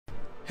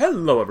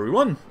Hello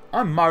everyone,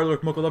 I'm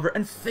Mirelurk Mocha Lover,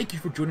 and thank you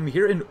for joining me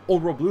here in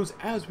Old World Blues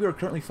as we are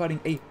currently fighting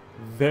a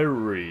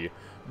very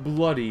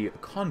bloody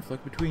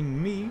conflict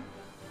between me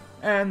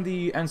and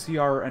the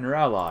NCR and her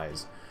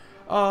allies.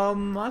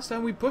 Last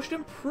time we pushed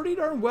him pretty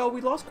darn well.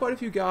 We lost quite a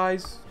few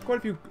guys,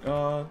 quite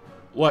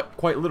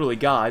literally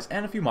guys,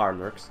 and a few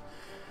Mirelurks.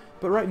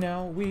 But right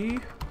now we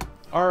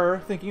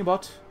are thinking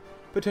about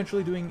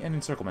potentially doing an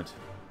encirclement.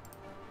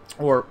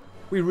 Or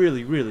we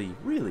really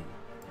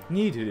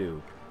need to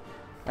do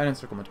an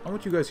encirclement. I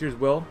want you guys here as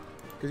well,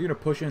 because you're going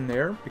to push in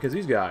there, because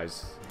these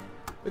guys,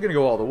 they're going to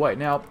go all the way.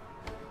 Now,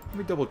 let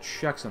me double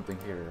check something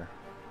here.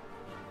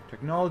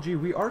 Technology,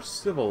 we are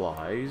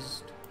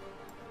civilized.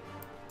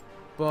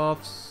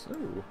 Buffs,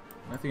 ooh,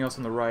 nothing else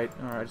on the right.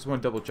 Alright, I just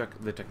want to double check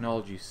the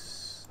technology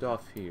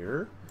stuff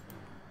here.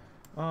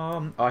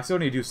 I still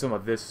need to do some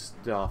of this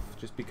stuff,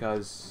 just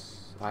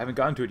because I haven't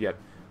gotten to it yet.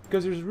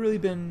 Because there's really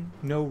been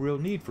no real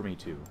need for me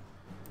to.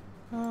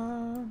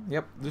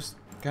 Yep, just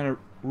kind of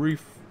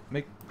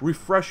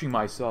refreshing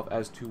myself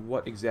as to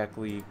what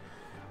exactly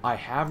I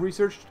have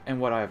researched and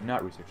what I have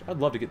not researched. I'd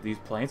love to get these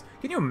planes.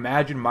 Can you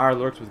imagine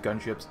Mirelurks with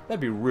gunships? That'd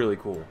be really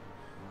cool.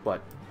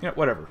 But, you know,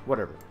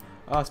 whatever.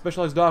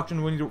 Specialized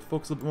doctrine, we need to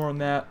focus a little bit more on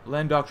that.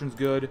 Land doctrine's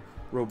good.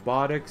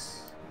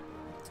 Robotics,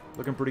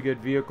 looking pretty good.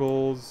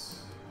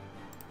 Vehicles,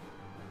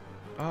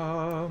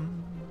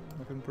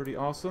 looking pretty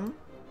awesome.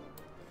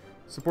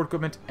 Support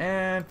equipment,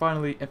 and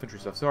finally infantry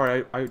stuff.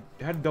 Sorry, I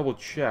had to double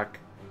check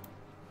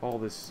all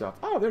this stuff.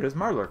 Oh, there it is,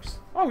 Mirelurks.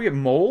 Oh, we have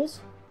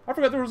moles? I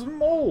forgot there was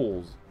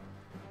moles.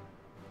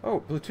 Oh,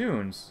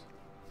 platoons.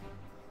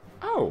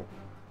 Oh.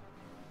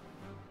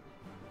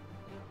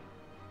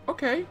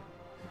 Okay.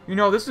 You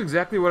know, this is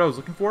exactly what I was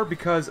looking for,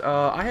 because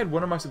I had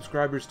one of my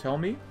subscribers tell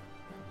me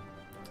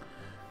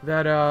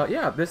that,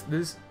 yeah,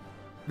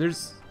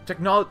 there's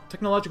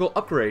technological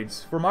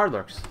upgrades for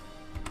Mirelurks.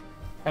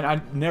 And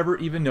I never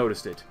even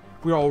noticed it.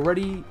 We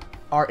already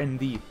are in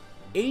the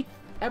 8th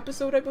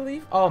episode, I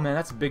believe. Oh man,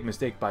 that's a big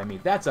mistake by me.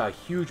 That's a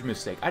huge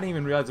mistake. I didn't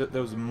even realize that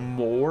there was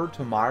more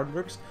to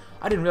Mirelurks.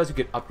 I didn't realize you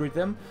could upgrade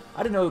them.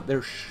 I didn't know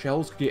their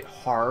shells could get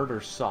hard or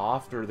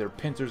soft, or their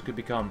pincers could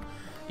become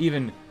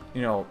even,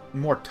 you know,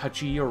 more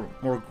touchy or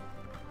more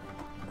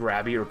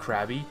grabby or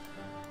crabby.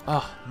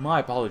 My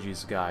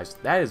apologies, guys.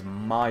 That is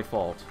my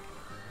fault.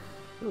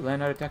 Ooh,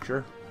 land out of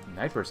texture.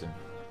 Night person.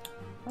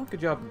 Well, good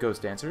job,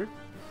 Ghost Dancer.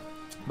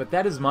 But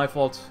that is my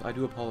fault. I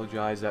do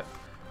apologize that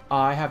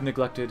I have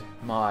neglected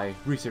my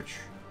research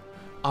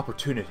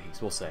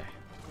opportunities, we'll say.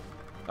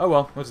 Oh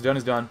well, what's done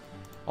is done.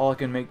 All I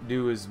can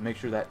do is make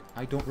sure that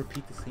I don't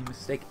repeat the same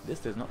mistake. This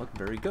does not look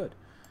very good.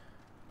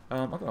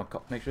 I'm gonna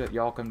make sure that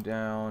y'all come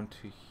down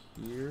to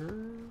here.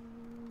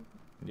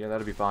 Yeah,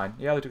 that'll be fine.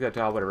 Yeah, they took that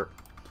tile, whatever.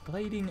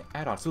 Plating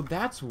add-on. So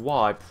that's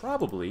why,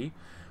 probably,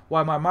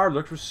 why my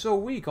Mirelurks were so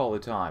weak all the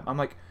time. I'm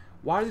like,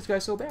 why are these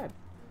guys so bad?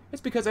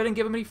 It's because I didn't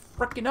give them any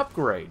frickin'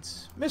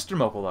 upgrades. Mr.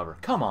 Mocha Lover,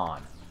 come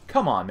on.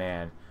 Come on,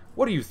 man.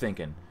 What are you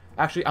thinking?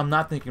 Actually, I'm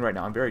not thinking right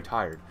now. I'm very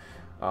tired.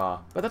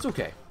 But that's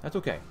okay. That's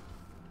okay.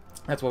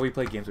 That's why we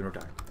play games when we're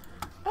tired.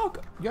 Oh,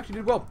 you actually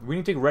did well. We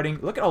need to take Reading.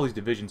 Look at all these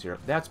divisions here.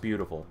 That's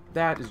beautiful.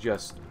 That is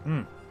just,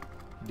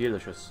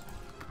 delicious.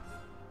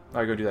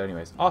 Alright, go do that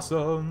anyways.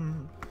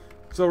 Awesome.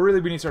 So really,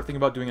 we need to start thinking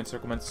about doing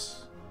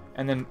encirclements.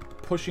 And then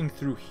pushing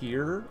through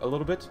here a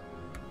little bit.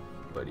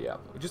 But yeah,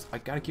 I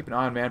gotta keep an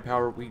eye on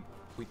manpower. We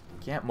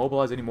can't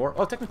mobilize anymore.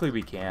 Oh, technically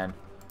we can.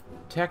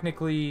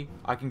 Technically,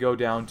 I can go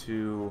down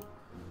to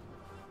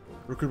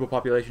recruitable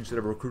population instead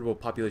of recruitable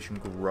population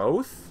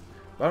growth.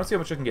 But I don't see how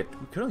much I can get.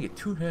 We can only get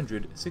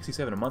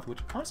 267 a month, which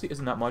honestly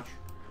isn't that much.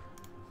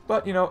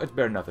 But, you know, it's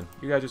better than nothing.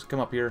 You guys just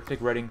come up here,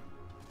 take Reading.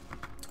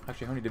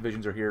 Actually, how many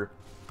divisions are here?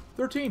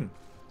 13.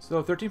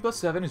 So 13 plus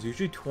 7 is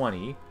usually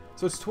 20.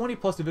 So it's 20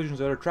 plus divisions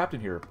that are trapped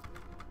in here.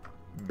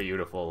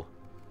 Beautiful.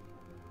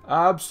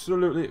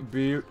 Absolutely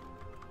beautiful.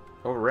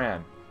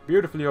 Overran.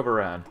 Beautifully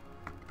overran.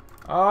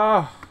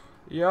 Ah,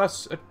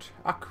 yes,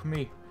 attack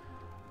me.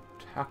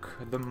 Attack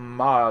the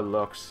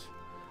Mirelurks.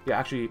 Yeah,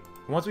 actually,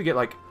 once we get,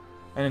 like,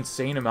 an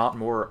insane amount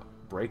more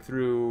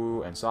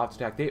breakthrough and soft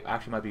attack, they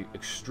actually might be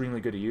extremely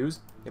good to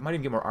use. They might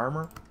even get more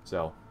armor,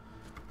 so.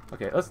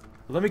 Okay,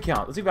 let me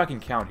count. Let's see if I can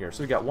count here.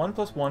 So we got 1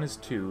 plus 1 is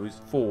 2, is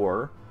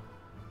 4,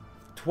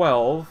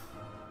 12,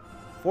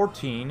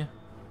 14,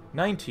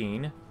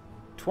 19,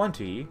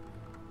 20,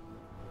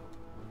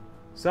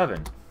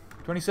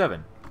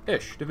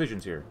 27-ish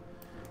divisions here.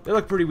 They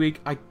look pretty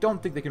weak. I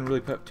don't think they can really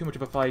put up too much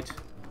of a fight.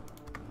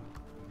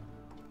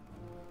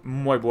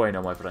 Muy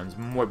bueno, my friends.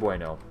 Muy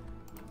bueno.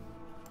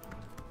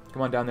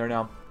 Come on down there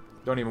now.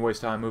 Don't even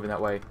waste time moving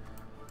that way.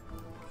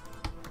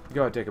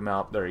 Go ahead and take them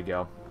out. There you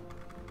go.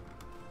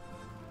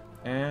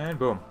 And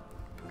boom.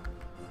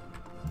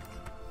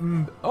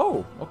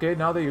 Oh, okay.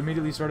 Now they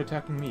immediately start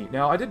attacking me.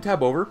 Now, I did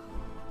tab over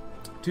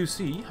to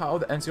see how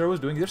the NCR was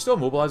doing. They're still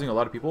mobilizing a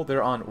lot of people.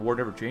 They're on War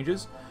Never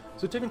Changes.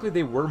 So technically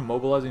they were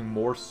mobilizing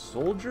more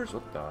soldiers.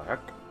 What the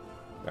heck?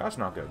 That's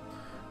not good.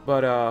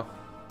 But at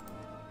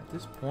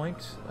this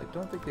point, I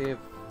don't think they have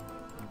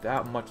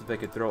that much that they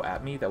could throw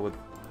at me that would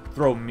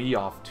throw me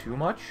off too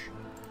much.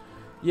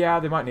 Yeah,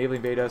 they might naval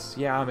invade us.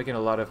 Yeah, I'm making a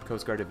lot of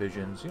Coast Guard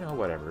divisions. You know,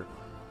 whatever.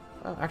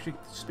 Actually,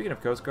 speaking of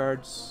Coast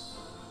Guards...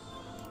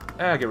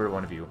 get rid of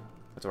one of you.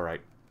 That's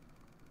alright.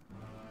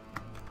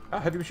 Ah,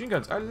 heavy machine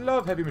guns. I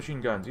love heavy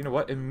machine guns. You know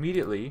what?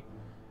 Immediately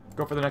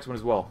go for the next one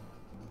as well.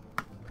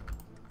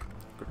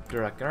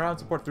 Direct around,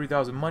 support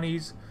 3,000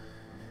 monies.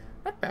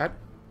 Not bad.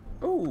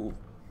 Ooh.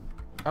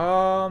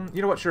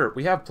 You know what? Sure.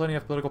 We have plenty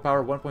of political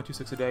power.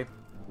 1.26 a day.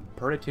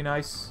 Pretty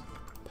nice.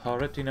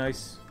 Pretty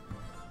nice.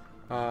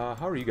 How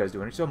are you guys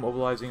doing? Are you still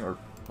mobilizing? Or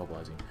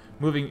mobilizing?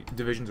 Moving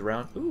divisions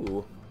around?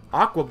 Ooh.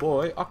 Aqua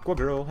Boy, Aqua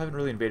Girl. Haven't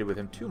really invaded with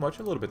him too much.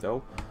 A little bit,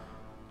 though.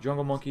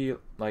 Jungle Monkey,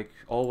 like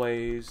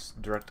always.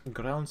 Direct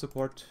ground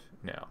support.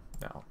 No.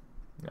 No.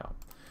 No.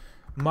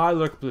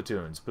 Mirelurk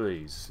platoons,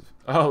 please.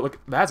 Oh, look.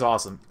 That's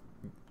awesome.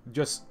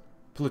 Just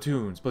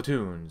platoons.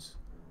 Platoons.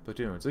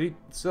 Platoons.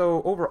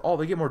 So overall,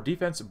 they get more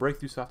defense,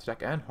 breakthrough, soft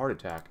attack, and hard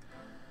attack.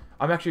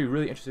 I'm actually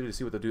really interested to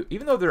see what they'll do.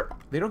 Even though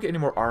they don't get any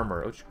more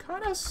armor, which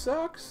kind of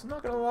sucks,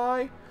 not gonna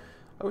lie.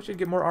 I wish I'd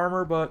get more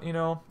armor, but, you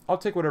know, I'll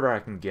take whatever I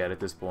can get at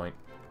this point.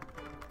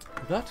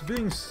 That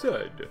being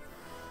said,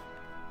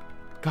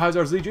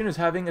 Kaiser's Legion is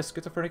having a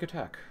schizophrenic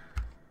attack.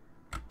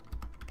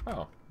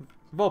 Oh,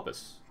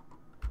 Vulpus.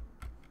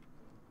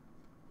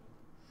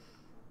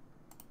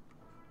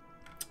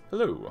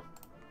 Hello.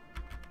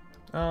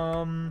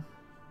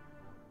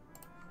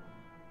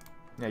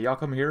 Yeah, y'all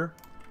come here.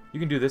 You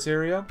can do this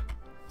area.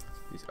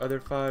 These other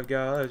 5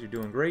 guys, you're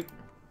doing great.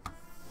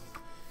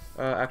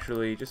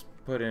 Actually, just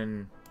put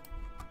in...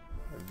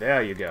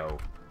 There you go.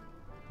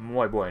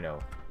 Muy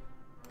bueno.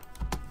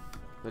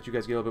 Let you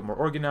guys get a little bit more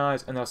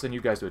organized, and I'll send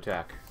you guys to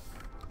attack.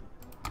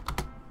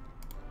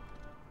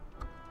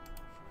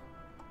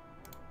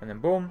 And then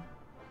boom.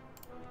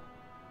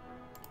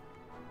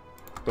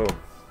 Boom.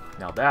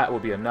 Now that will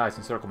be a nice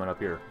encirclement up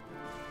here.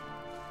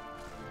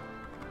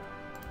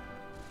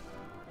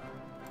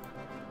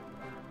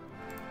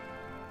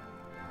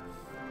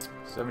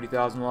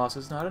 $70,000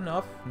 losses, not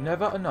enough.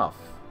 Never enough.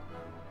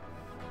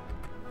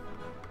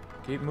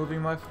 Keep moving,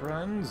 my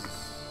friends.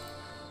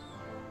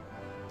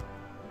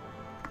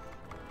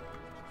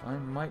 I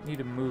might need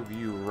to move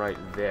you right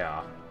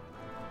there.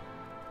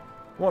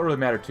 Won't really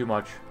matter too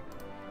much.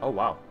 Oh,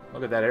 wow.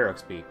 Look at that air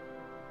XP.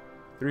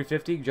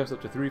 350, jumps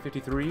up to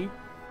 353.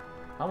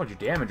 How much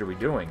damage are we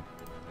doing?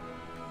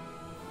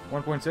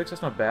 1.6,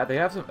 that's not bad. They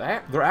have some...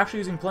 They're actually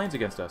using planes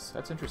against us.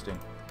 That's interesting.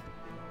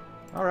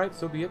 Alright,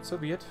 so be it, so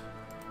be it.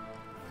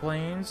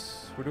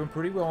 Planes, we're doing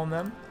pretty well on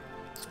them.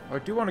 I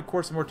do want to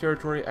core some more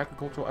territory.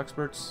 Agricultural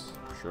experts.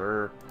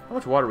 Sure. How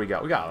much water we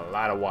got? We got a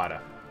lot of water.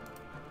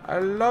 I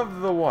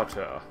love the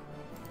water.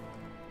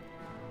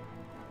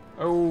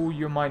 Oh,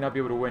 you might not be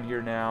able to win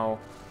here now.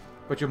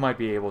 But you might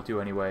be able to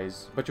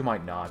anyways. But you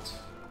might not.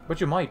 But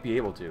you might be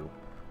able to.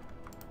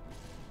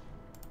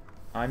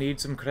 I need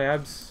some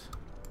crabs.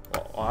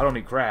 Well, I don't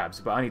need crabs,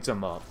 but I need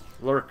some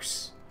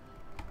lurks.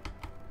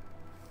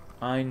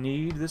 I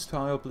need this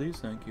tile, please.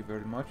 Thank you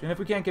very much. And if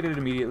we can't get it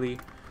immediately,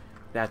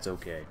 that's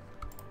okay.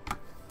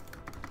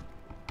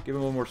 Give them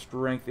a little more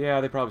strength.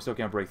 Yeah, they probably still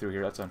can't break through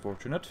here. That's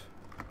unfortunate.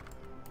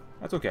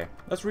 That's okay.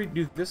 Let's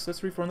redo this.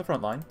 Let's reform the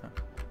front line.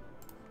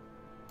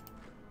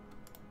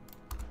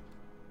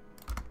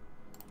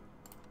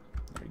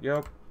 There you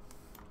go.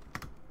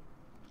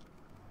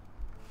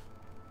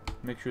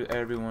 Make sure that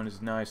everyone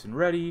is nice and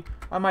ready.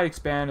 I might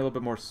expand a little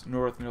bit more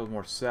north and a little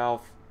more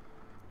south,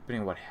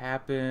 depending on what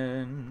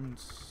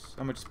happens.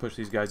 I'm gonna just push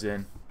these guys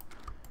in,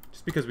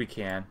 just because we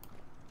can.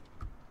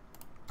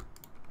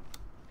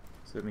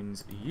 So that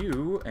means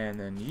you, and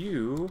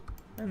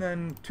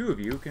then 2 of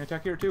you can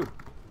attack here too.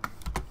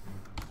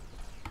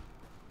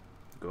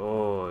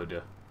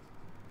 Good.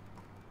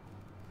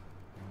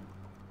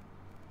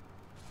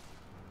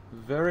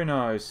 Very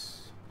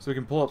nice. So we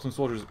can pull up some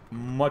soldiers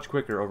much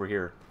quicker over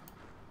here.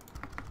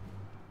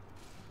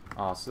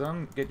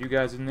 Awesome. Get you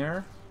guys in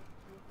there.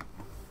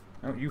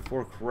 Oh, you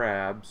 4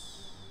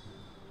 crabs.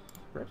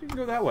 Perhaps you can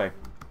go that way.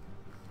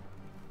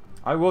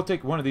 I will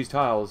take one of these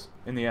tiles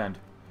in the end.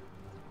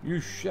 You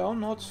shall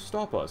not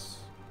stop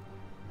us.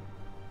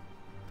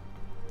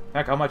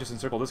 Heck, I might just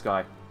encircle this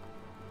guy.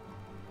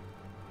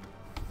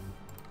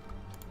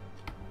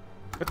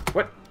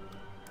 What?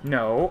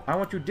 No, I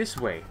want you this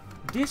way.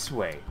 This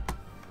way.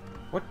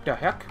 What the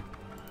heck?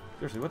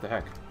 Seriously, what the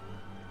heck?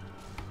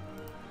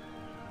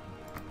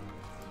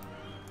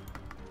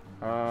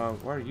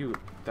 What are you?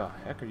 The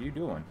heck are you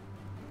doing?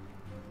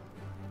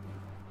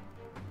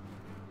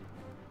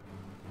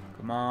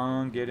 Come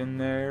on, get in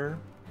there.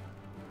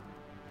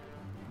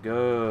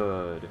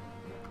 Good.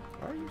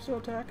 Why are you still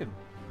attacking?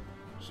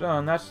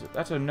 Son,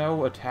 that's a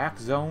no attack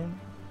zone.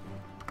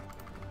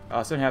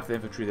 Send half the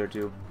infantry there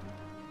too.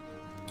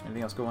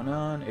 Anything else going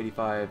on?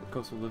 85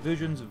 coastal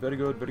divisions. Very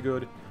good, very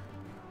good.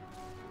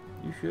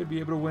 You should be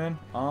able to win.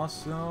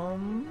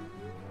 Awesome.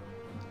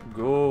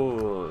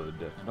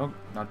 Good. No,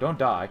 now don't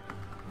die.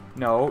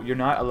 No, you're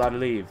not allowed to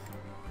leave.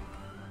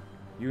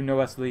 You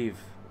know us leave.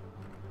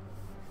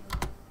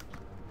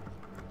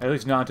 At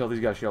least not until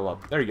these guys show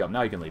up. There you go.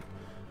 Now you can leave.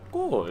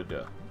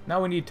 Good.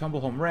 Now we need Tumble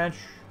Home Ranch.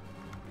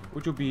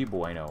 which will be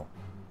bueno.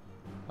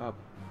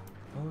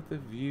 Both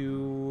of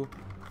you,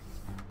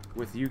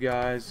 with you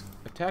guys,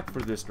 attack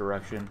for this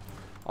direction.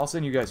 I'll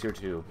send you guys here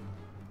too.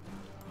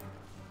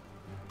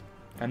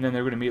 And then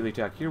they're going to immediately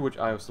attack here, which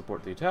I will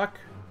support the attack.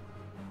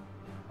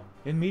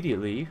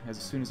 Immediately, as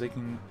soon as they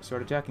can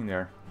start attacking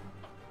there.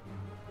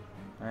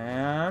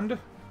 And...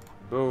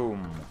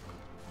 boom.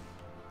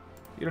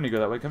 You don't need to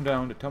go that way. Come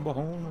down to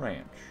Tumblehome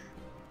Ranch.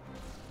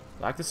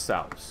 Like the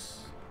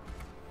sauce.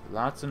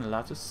 Lots and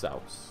lots of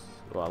sauce.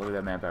 Wow, look at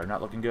that manpower.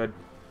 Not looking good.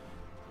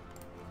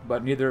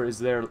 But neither is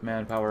their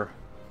manpower.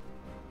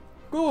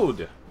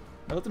 Good!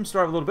 Now let them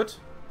starve a little bit.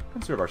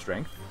 Conserve our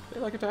strength. They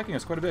like attacking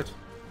us quite a bit.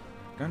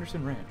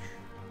 Gunderson Ranch.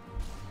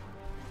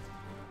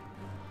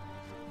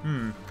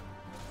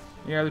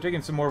 Yeah, they're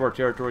taking some more of our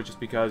territory just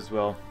because,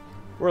 well,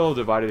 we're a little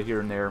divided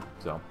here and there,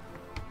 so.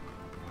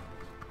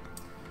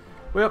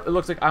 Well, it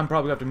looks like I'm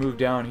probably going to have to move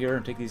down here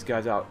and take these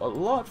guys out a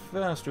lot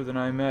faster than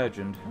I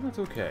imagined. And that's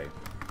okay.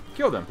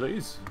 Kill them,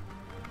 please.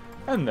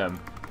 End them.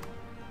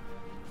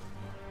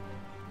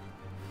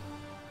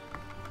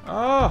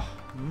 Ah,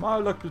 my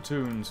luck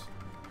platoons.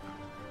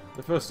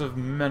 The first of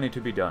many to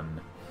be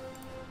done.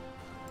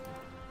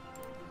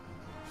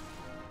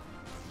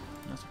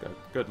 That's a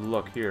good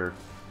look here.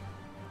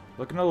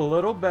 Looking a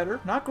little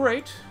better. Not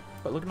great,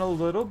 but looking a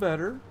little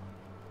better.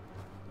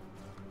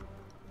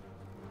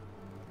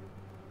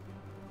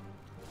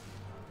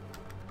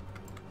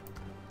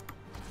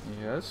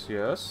 Yes,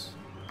 yes.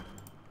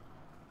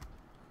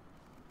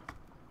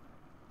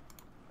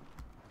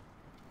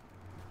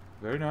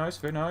 Very nice,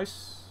 very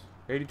nice.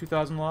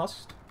 82,000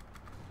 lost.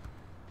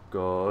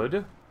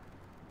 Good.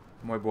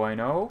 Muy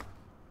bueno.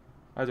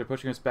 As they're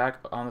pushing us back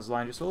on this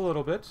line just a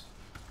little bit.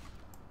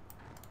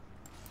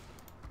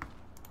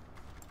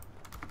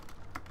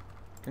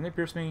 Can they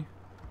pierce me?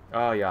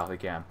 Oh, yeah, they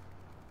can.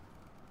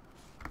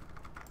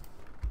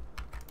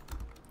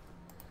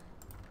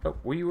 Oh,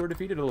 we were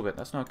defeated a little bit.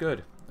 That's not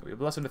good. We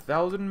have less than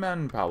 1,000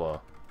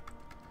 manpower.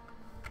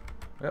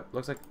 Yep,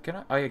 looks like...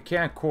 I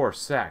can't core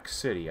Sac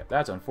City.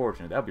 That's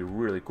unfortunate. That would be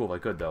really cool if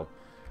I could, though.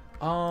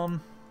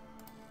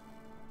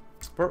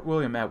 Fort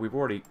William Map, we've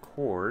already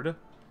cored.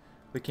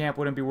 The camp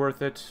wouldn't be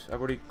worth it. I've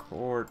already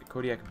cored.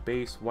 Kodiak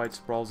Base, White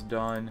Sprawl's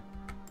done.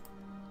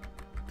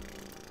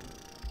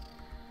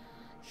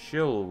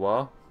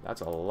 Shilwa.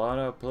 That's a lot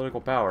of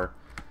political power.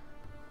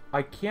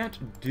 I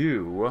can't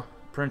do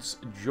Prince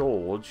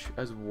George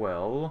as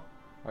well.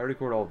 I already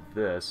cored all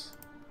this.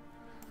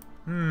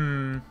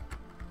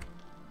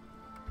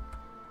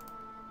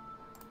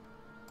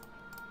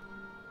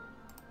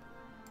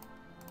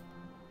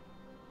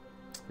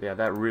 Yeah,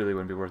 that really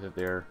wouldn't be worth it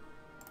there.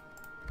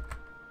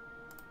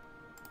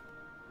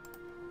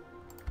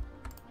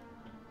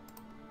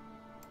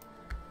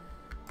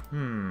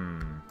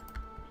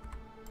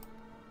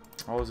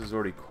 All this is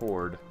already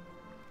cored.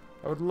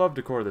 I would love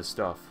to core this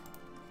stuff.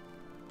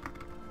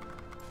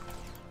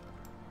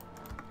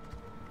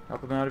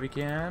 Help him out if you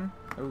can.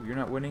 Oh, you're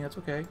not winning. That's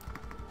okay.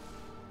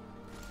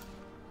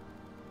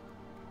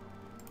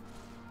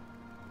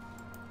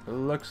 It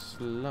looks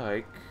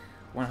like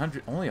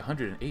 100, only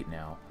 108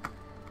 now.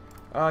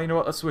 You know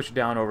what? Let's switch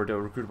down over to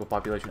recruitable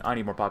population. I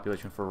need more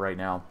population for right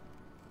now.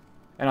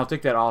 And I'll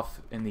take that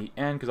off in the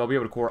end because I'll be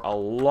able to core a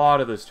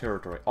lot of this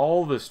territory.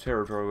 All this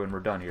territory when we're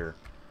done here.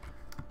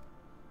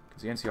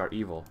 Because the NCR are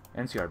evil.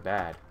 NCR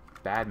bad.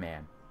 Bad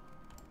man.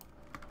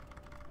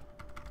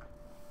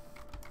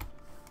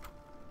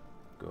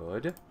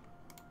 Good.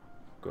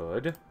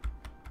 Good.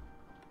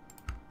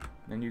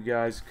 Then you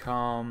guys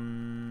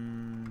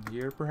come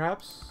here,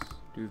 perhaps?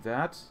 Do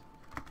that.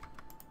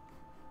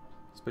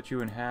 Split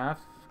you in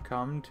half.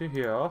 Come to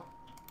here.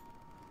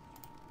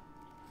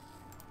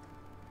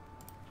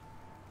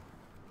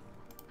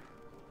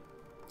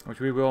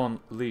 Which we will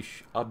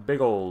unleash a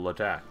big ol'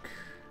 attack.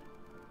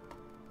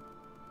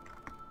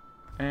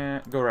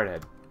 And go right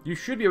ahead. You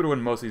should be able to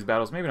win most of these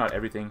battles. Maybe not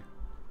everything.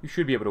 You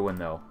should be able to win,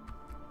 though.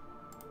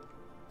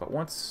 But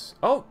once...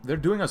 Oh! They're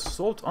doing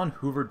assault on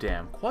Hoover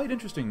Dam. Quite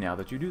interesting now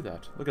that you do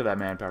that. Look at that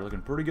manpower.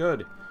 Looking pretty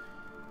good.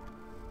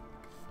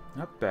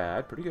 Not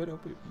bad. Pretty good. Oh,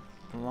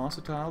 we lost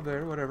a tile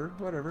there. Whatever.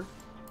 Whatever.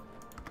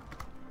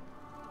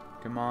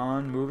 Come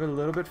on. Move it a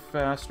little bit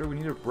faster. We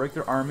need to break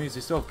their armies.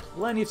 They still have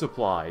plenty of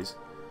supplies.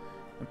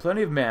 And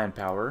plenty of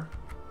manpower.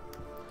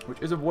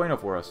 Which isn't bueno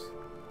for us.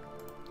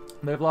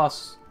 They've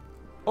lost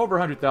over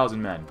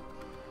 100,000 men.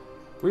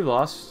 We've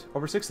lost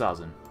over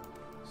 6,000.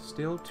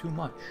 Still too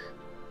much.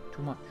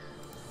 Too much.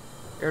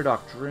 Air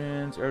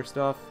doctrines, air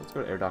stuff. Let's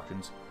go to air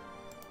doctrines.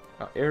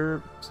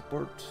 Air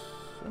support.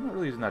 I'm not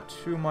really using that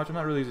too much. I'm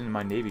not really using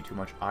my navy too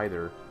much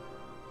either.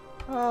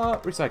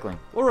 Recycling.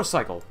 We'll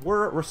recycle.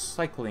 We're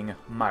recycling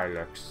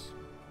Mirelurks.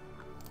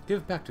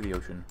 Give back to the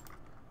ocean.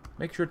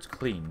 Make sure it's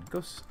clean.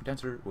 Ghost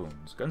denser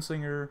wounds.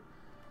 Gunslinger.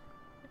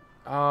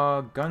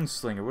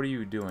 Gunslinger. What are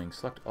you doing?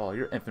 Select all.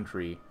 You're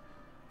infantry.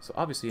 So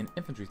obviously an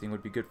infantry thing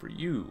would be good for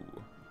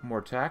you. More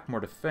attack, more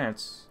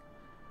defense.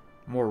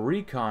 More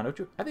recon.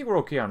 Which I think we're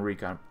okay on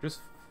recon.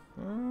 Just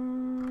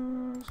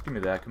give me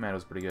that.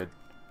 Commando's pretty good.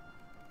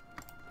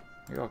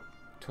 Here you go.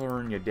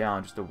 turn you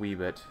down just a wee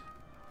bit.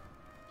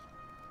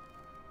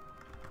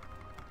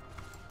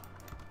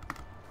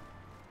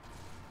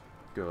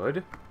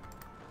 Good.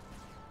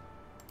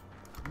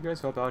 You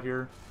guys help out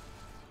here.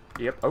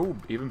 Yep. Oh,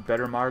 even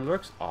better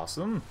Mirelurks.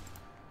 Awesome.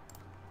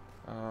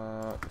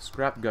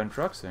 Scrap gun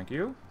trucks. Thank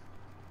you.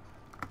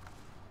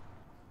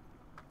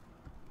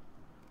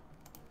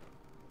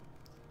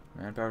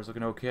 Manpower's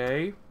looking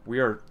okay. We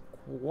are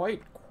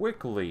quite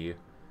quickly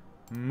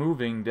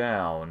moving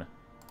down.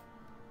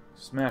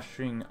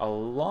 Smashing a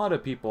lot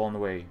of people on the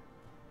way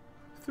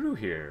through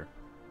here.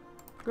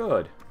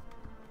 Good.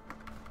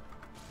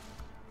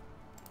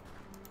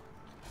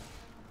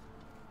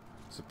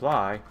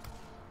 Supply?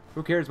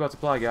 Who cares about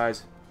supply,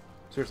 guys?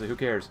 Seriously, who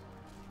cares?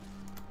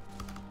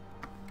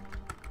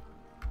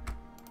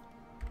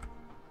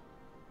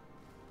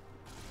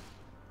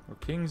 We're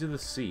kings of the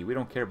sea. We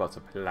don't care about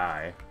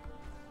supply.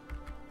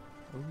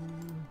 Ooh.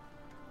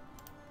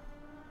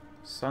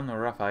 San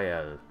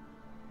Rafael.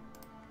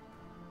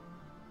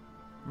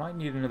 Might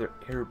need another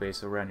air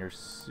base around here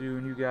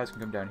soon. You guys can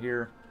come down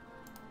here.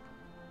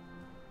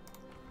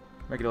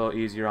 Make it a little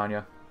easier on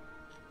you.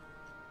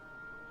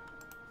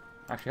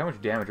 Actually, how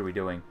much damage are we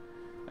doing?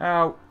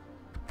 Now,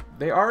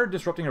 they are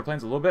disrupting our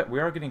planes a little bit. We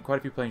are getting quite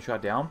a few planes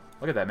shot down.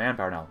 Look at that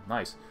manpower now.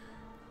 Nice.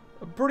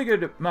 A pretty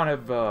good amount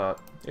of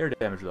air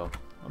damage, though.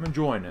 I'm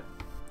enjoying it.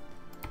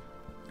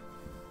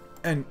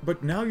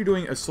 But now you're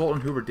doing Assault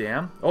on Hoover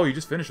Dam. Oh, you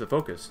just finished the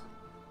focus.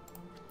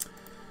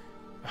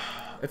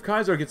 If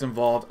Kaiser gets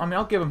involved, I mean,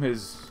 I'll give him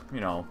his,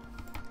 you know,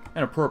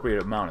 an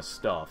appropriate amount of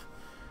stuff.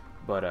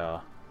 But,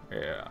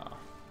 yeah.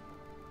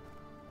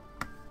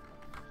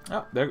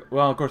 Oh, there,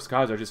 well, of course,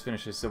 Kaiser just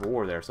finished his Civil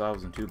War there, so that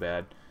wasn't too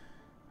bad.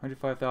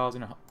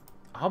 105,000.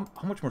 How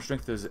much more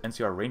strength does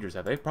NCR Rangers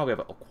have? They probably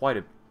have quite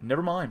a...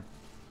 Never mind.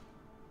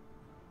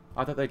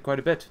 I thought they had quite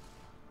a bit.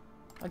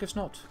 I guess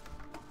not.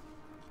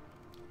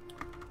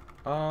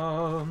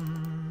 I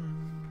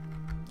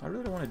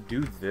really don't want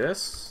to do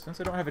this,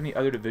 since I don't have any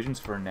other divisions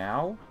for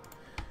now.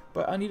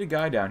 But I need a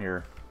guy down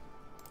here.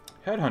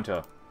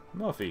 Headhunter.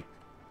 Murphy.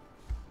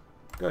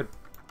 Good.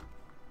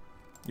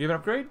 You have an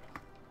upgrade?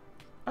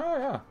 Oh,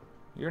 yeah.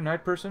 You're a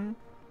night person.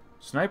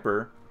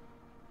 Sniper.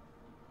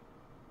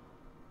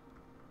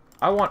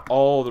 I want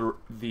all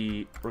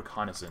the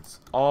reconnaissance.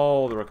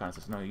 All the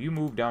reconnaissance. No, you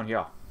move down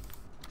here.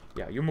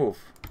 Yeah, you move.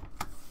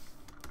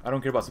 I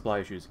don't care about supply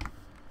issues.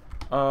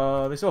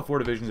 They still have 4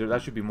 divisions there.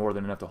 That should be more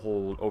than enough to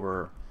hold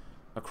over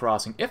a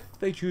crossing if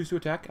they choose to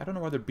attack. I don't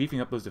know why they're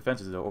beefing up those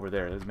defenses, though, over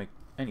there. That doesn't make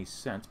any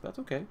sense, but that's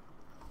okay.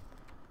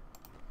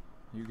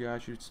 You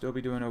guys should still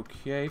be doing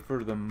okay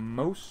for the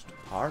most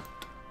part.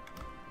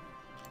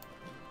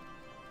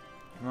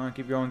 Come on,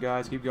 keep going,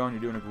 guys. Keep going.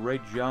 You're doing a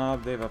great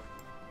job. They have a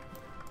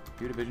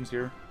few divisions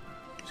here.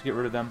 Just get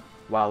rid of them.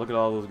 Wow, look at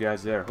all those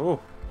guys there. Oh.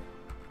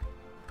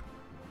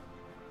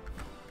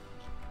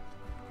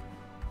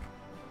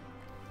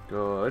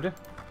 Good.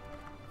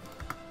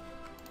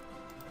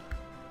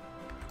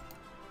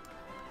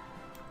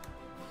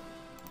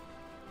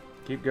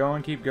 Keep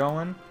going, keep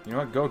going. You know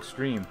what? Go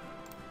extreme.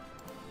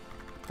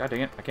 God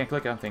dang it. I can't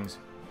click on things.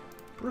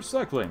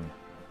 Recycling.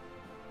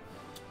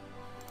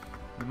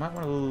 You might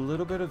want a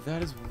little bit of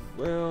that as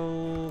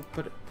well.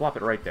 Plop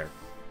it right there.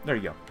 There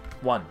you go.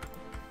 1.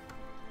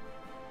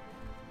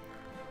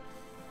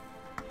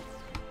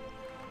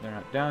 They're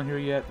not down here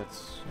yet.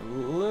 That's a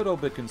little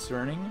bit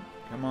concerning.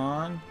 Come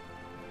on.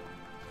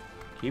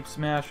 Keep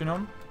smashing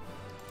them.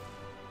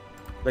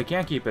 They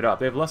can't keep it up.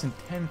 They have less than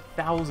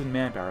 10,000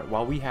 manpower,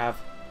 while we have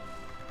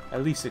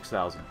at least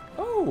 6,000.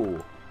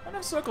 Oh! An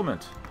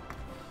encirclement.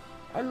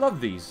 I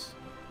love these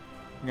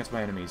against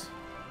my enemies.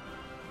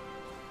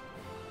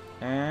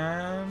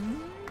 And...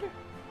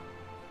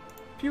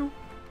 pew!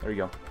 There you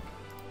go.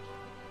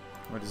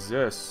 What is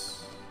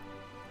this?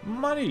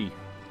 Money!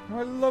 Oh,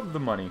 I love the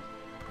money.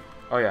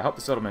 Oh yeah, help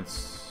the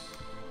settlements.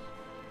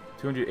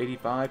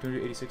 285,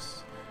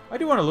 286... I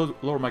do want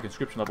to lower my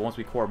conscription level once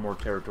we core more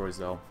territories,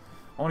 though.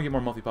 I want to get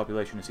more monthly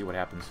population to see what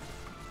happens.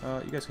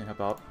 You guys can help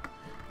out.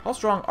 How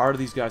strong are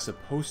these guys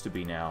supposed to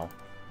be now?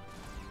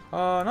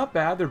 Not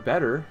bad. They're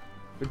better.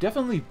 They're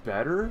definitely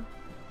better.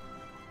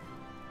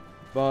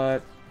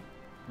 But...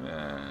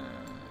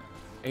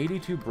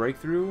 82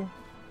 breakthrough?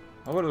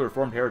 How about the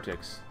Reformed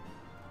Heretics?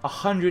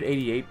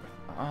 188.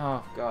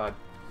 Oh, God.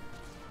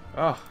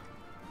 Oh,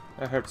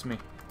 that hurts me.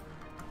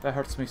 That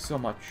hurts me so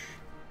much.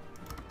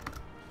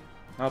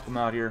 Help them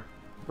out here.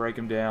 Break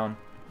them down.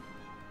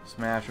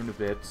 Smash them to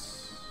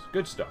bits.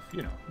 Good stuff,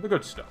 you know. The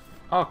good stuff.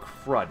 Oh,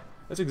 crud.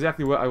 That's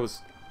exactly what I was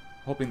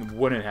hoping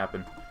wouldn't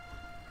happen.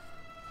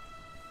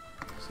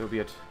 So be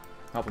it.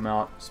 Help them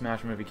out.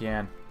 Smash them if you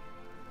can.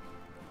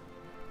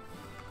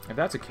 If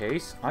that's the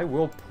case, I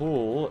will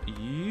pull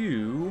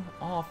you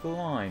off the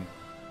line.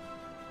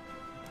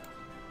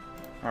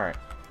 Alright.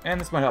 And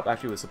this might help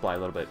actually with supply a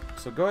little bit.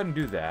 So go ahead and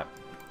do that.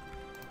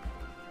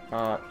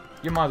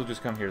 You might as well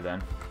just come here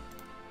then.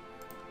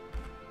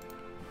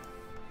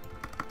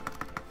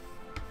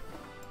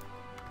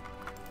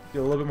 Get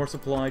a little bit more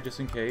supply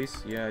just in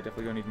case. Yeah, I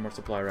definitely gonna need more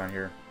supply around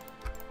here.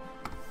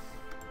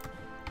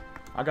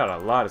 I got a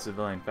lot of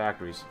civilian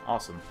factories.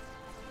 Awesome.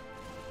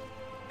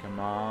 Come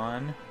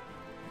on.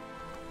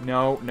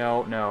 No,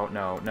 no, no,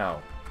 no,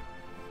 no.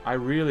 I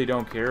really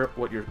don't care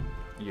what your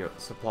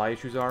supply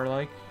issues are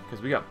like,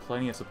 because we got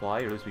plenty of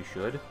supply, or at least we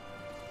should.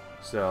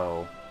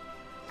 So,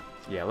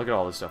 yeah, look at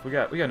all this stuff. We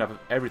got enough of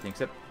everything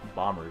except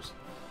bombers.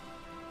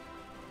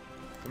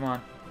 Come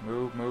on,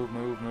 move, move,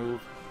 move,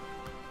 move.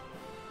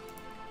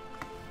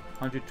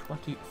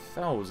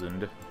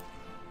 120,000.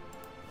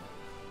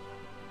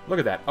 Look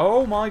at that.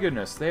 Oh my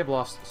goodness, they have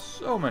lost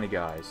so many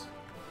guys.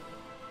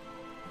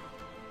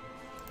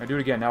 I do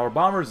it again. Now our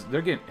bombers,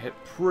 they're getting hit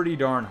pretty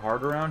darn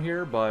hard around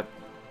here, but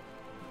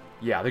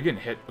yeah, they're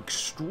getting hit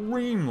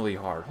extremely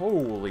hard.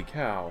 Holy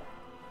cow.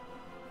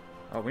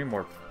 Oh, we need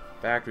more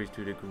factories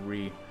to a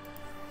degree.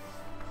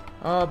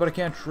 But I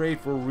can't trade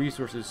for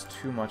resources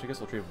too much. I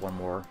guess I'll trade one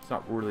more. It's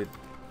not really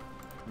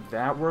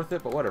that worth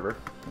it, but whatever.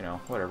 You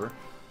know, whatever.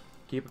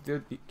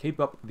 Keep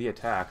up the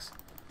attacks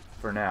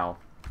for now.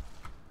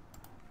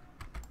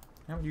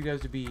 I want you guys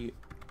to be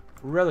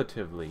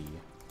relatively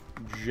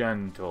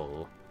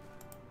gentle.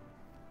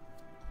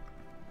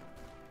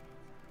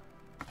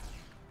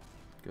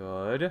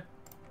 Good.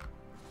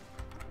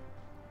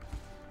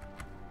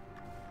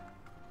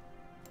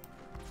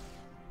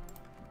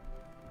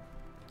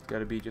 It's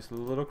gotta be just a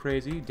little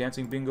crazy.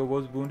 Dancing Bingo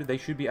was wounded. They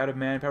should be out of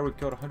manpower. We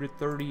killed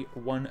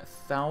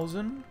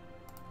 131,000.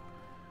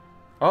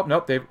 Oh,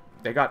 nope. They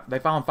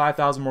found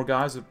 5,000 more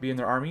guys to be in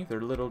their army.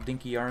 Their little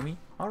dinky army.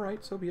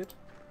 Alright, so be it.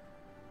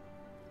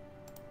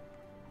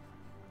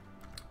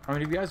 I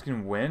mean, if you guys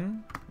can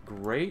win,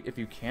 great. If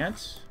you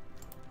can't,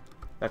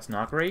 that's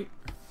not great.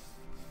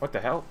 What the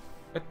hell?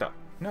 What the?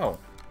 No.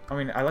 I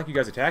mean, I like you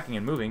guys attacking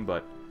and moving,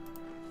 but...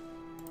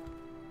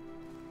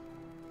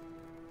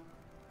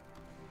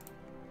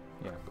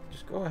 yeah,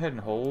 just go ahead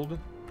and hold.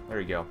 There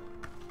you go.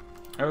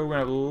 Oh, we're gonna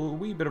have a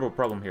wee bit of a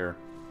problem here.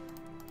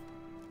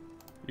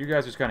 You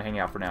guys just kind of hang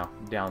out for now.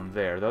 Down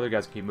there. The other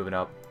guys keep moving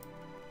up.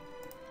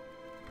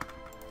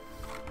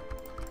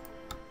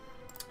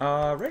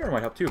 Radar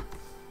might help too.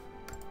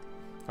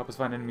 Help us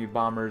find enemy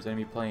bombers,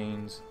 enemy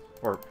planes,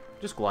 or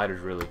just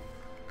gliders, really.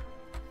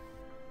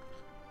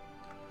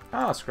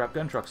 Ah, scrap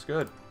gun trucks,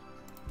 good.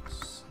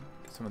 Let's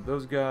get some of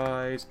those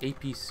guys.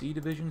 APC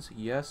divisions,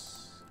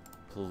 yes,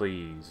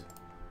 please.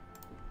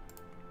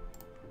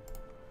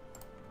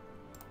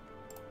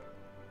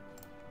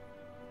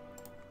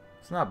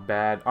 It's not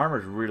bad.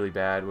 Armor's really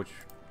bad, which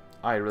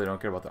I really don't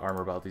care about the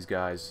armor about these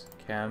guys.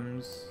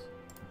 Chems,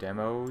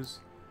 demos.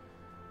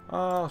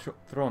 I'll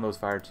throw in those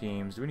fire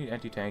teams. Do we need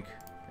anti-tank?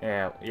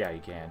 Yeah,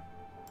 you can.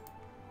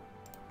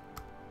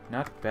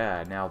 Not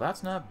bad. Now,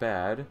 that's not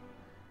bad.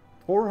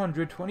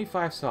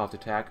 425 soft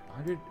attack,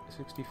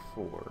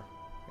 164.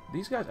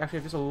 These guys actually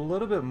have just a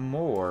little bit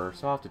more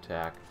soft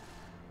attack.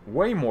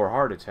 Way more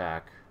hard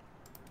attack.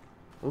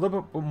 A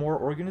little bit more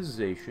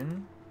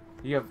organization.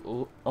 You have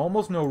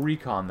almost no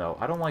recon, though.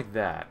 I don't like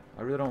that.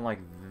 I really don't like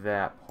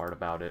that part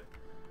about it.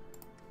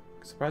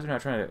 Surprised they're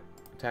not trying to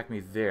attack me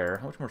there.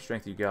 How much more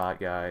strength you got,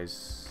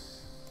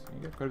 guys?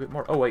 You got quite a bit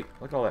more. Oh, wait.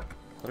 Look at all that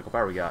political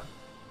power we got.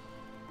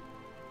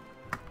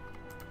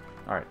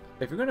 Alright.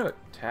 If you're going to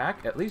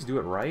attack, at least do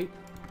it right,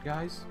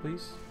 guys.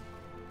 Please.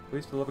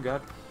 Please, for the love of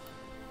God.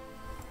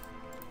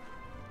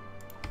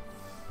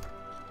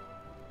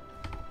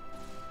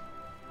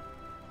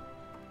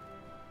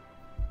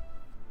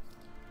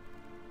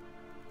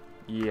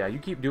 Yeah, you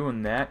keep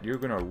doing that, you're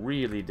gonna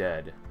really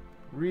dead.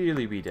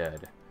 Really be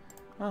dead.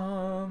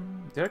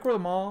 Did I core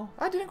them all?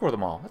 I didn't core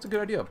them all. That's a good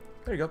idea.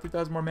 There you go,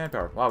 3,000 more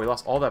manpower. Wow, we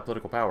lost all that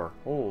political power.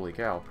 Holy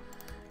cow.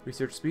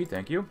 Research speed,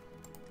 thank you.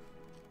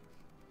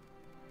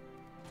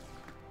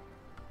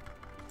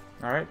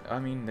 Alright, I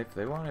mean, if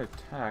they want to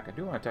attack... I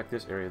do want to attack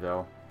this area,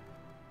 though.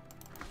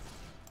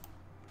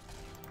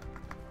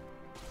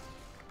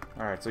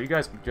 Alright, so you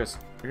guys just...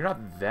 You're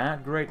not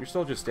that great. You're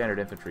still just standard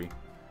infantry.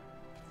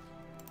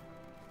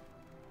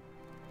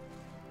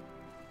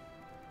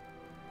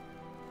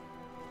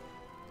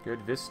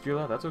 Good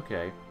Vistula, that's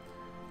okay.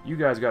 You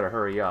guys gotta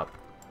hurry up.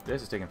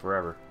 This is taking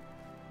forever.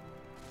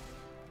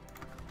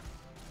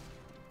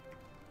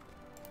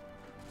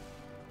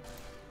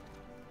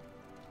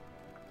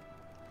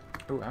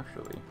 Oh,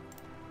 actually.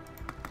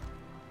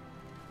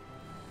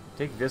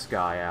 Take this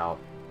guy out.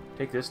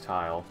 Take this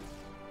tile.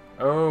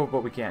 Oh,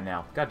 but we can't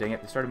now. God dang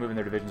it, they started moving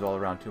their divisions all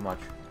around too much.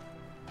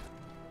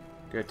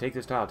 Good, take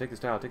this tile, take this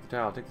tile, take the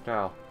tile, take the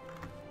tile.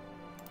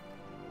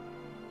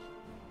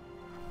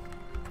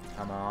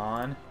 Come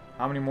on.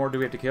 How many more do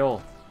we have to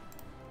kill?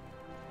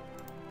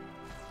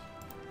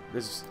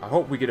 This. I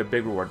hope we get a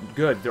big reward.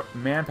 Good. Their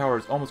manpower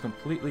is almost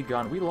completely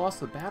gone. We lost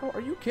the battle?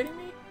 Are you kidding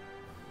me?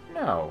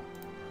 No.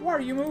 Why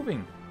are you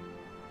moving?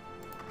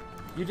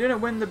 You didn't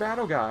win the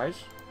battle,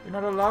 guys. You're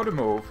not allowed to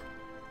move.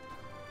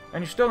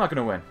 And you're still not going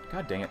to win.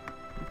 God dang it.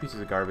 You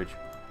pieces of garbage.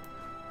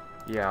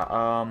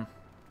 Yeah,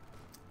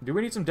 do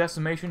we need some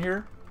decimation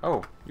here?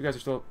 Oh, you guys are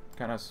still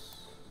kind of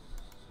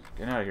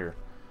getting out of here.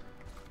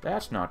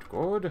 That's not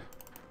good.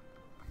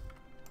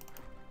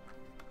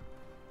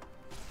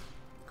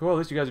 Cool, at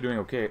least you guys are doing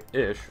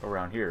okay-ish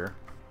around here.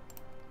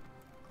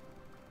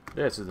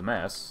 This is a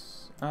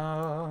mess.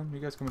 You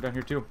guys coming down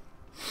here too?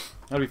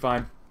 That'll be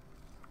fine.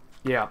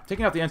 Yeah,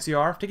 taking out the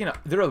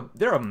NCR,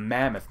 they're a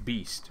mammoth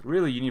beast.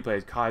 Really, you need to play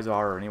as Kaiser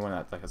or anyone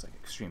that has like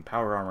extreme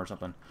power armor or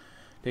something.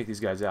 Take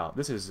these guys out.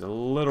 This is a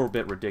little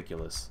bit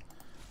ridiculous.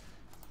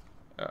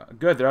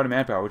 Good, they're out of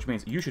manpower, which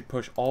means you should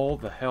push all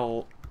the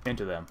hell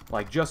into them.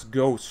 Like, just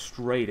go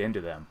straight into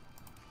them.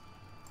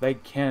 They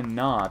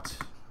cannot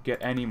get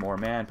any more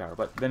manpower.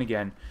 But then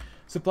again,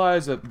 supply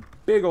is a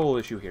big old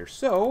issue here.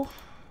 So,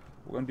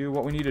 we're going to do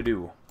what we need to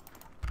do.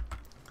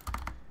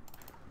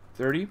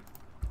 30,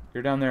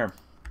 you're down there.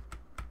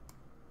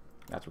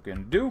 That's what we're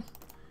going to do.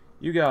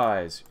 You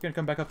guys, you're going to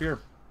come back up here.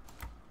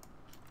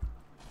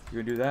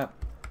 You're going to do that.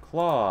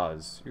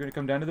 Claws, you're going to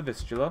come down to the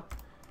Vistula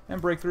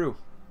and break through.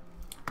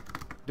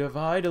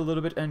 Divide a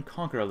little bit and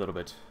conquer a little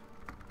bit.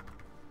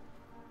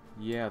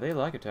 Yeah, they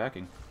like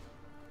attacking.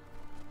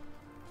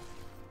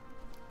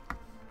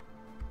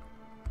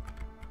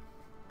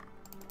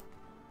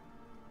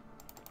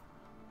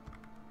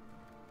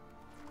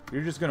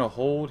 You're just going to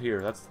hold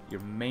here. That's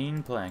your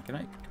main plan. Can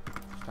I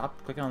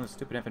stop clicking on the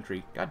stupid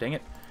infantry? God dang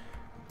it.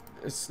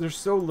 There's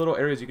so little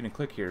areas you can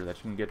click here that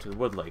you can get to the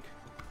wood lake.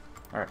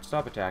 Alright,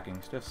 stop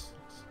attacking. Just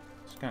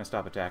kind of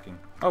stop attacking.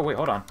 Oh, wait,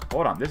 hold on.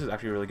 Hold on. This is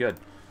actually really good.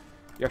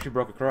 You actually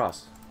broke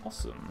across.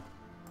 Awesome.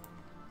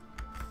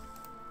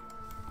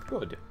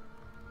 Good.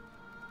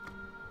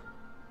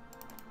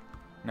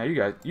 Now you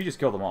guys, you just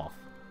kill them off.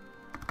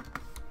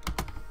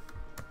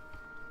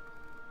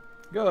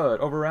 Good.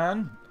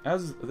 Overran,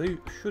 as they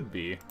should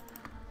be.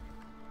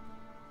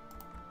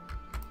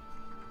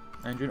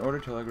 Engine order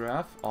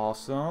telegraph.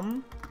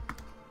 Awesome.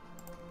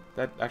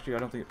 That actually I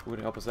don't think it would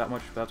help us that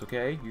much, but that's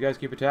okay. You guys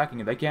keep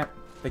attacking, and they can't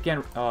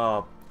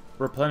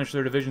replenish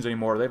their divisions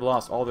anymore. They've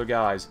lost all their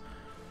guys.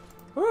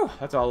 Whew,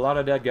 that's a lot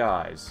of dead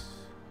guys.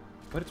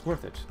 But it's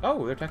worth it.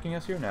 Oh, they're attacking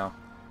us here now.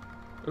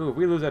 Ooh, if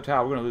we lose that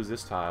tile, we're gonna lose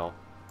this tile.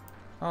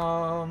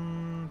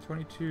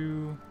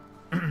 22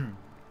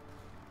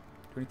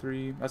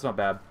 23, that's not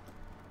bad.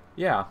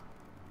 Yeah.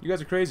 You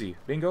guys are crazy.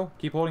 Bingo,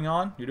 keep holding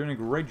on. You're doing a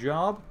great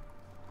job.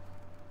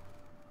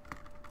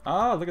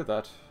 Ah, look at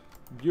that.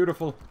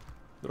 Beautiful.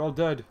 They're all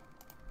dead.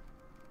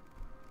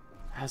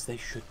 As they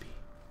should be.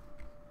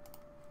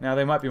 Now,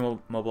 they might be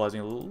mobilizing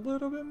a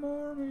little bit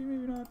more.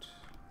 Maybe not.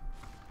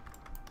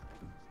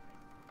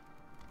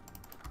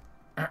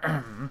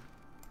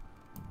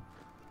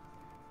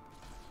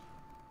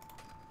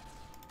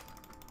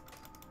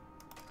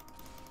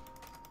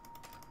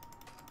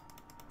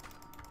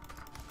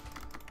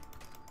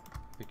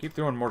 They keep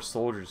throwing more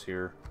soldiers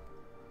here.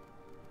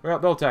 Well,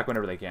 they'll attack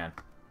whenever they can.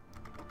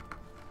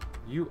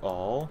 You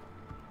all...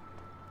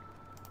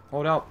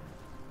 hold out.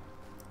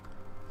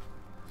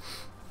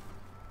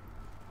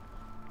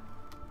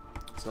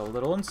 It's a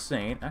little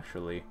insane,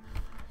 actually.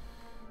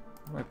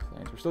 My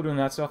planes. We're still doing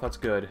that stuff. That's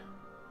good.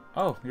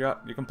 Oh, you're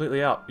out. You're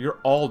completely out. You're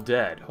all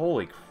dead.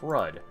 Holy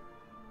crud.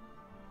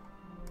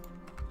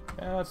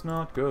 That's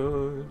not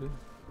good.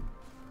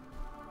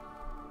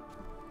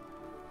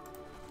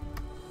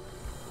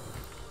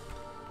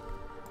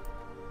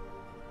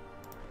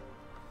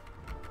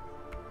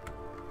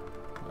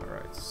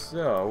 Alright,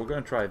 so we're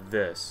gonna try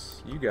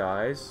this. You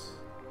guys...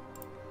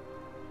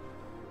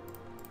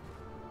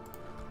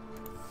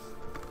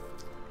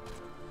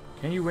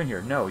 can you win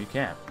here? No, you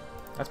can't.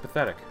 That's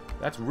pathetic.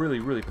 That's really,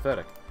 really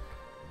pathetic.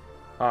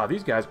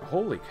 These guys,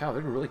 holy cow,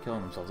 they're really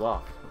killing themselves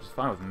off. Which is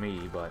fine with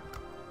me, but...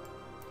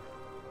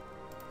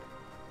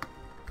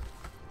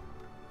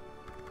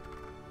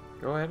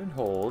 go ahead and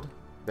hold.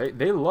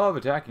 They love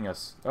attacking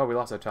us. Oh, we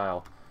lost that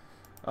tile.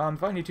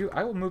 If I need to,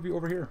 I will move you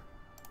over here.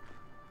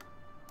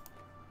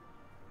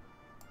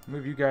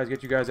 Move you guys,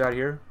 get you guys out of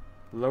here.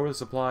 Lower the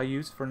supply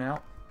use for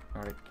now.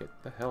 Alright, get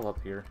the hell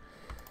up here.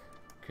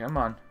 Come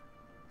on.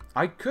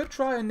 I could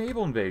try a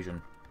naval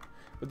invasion.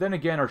 But then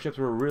again, our ships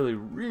were really,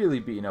 really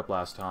beaten up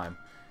last time.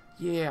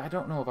 Yeah, I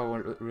don't know if I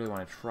really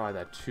want to try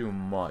that too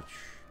much.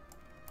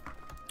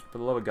 For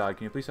the love of God,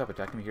 can you please stop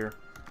attacking me here?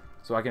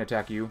 So I can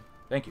attack you.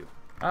 Thank you.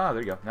 Ah,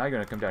 there you go. Now you're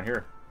going to come down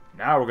here.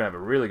 Now we're going to have a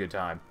really good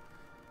time.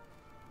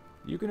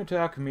 You can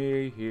attack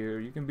me here.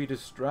 You can be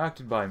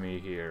distracted by me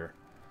here.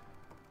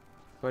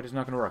 But it's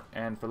not going to work.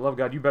 And for the love of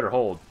God, you better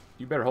hold.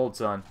 You better hold,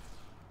 son.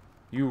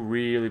 You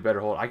really better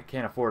hold. I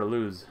can't afford to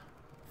lose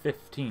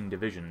 15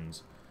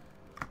 divisions.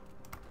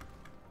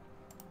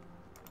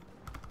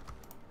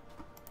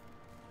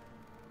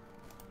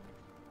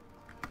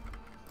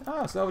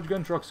 Ah, salvage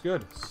gun truck's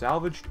good.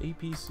 Salvaged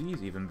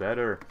APC's even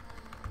better.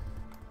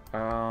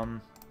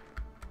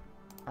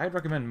 I'd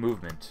recommend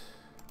movement.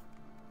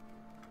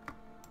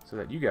 So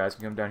that you guys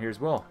can come down here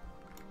as well.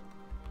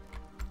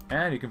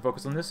 And you can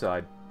focus on this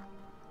side.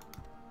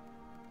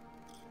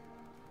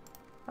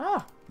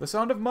 Ah, the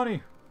sound of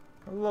money.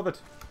 I love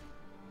it.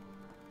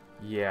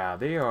 Yeah,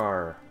 they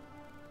are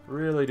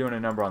really doing a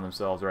number on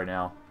themselves right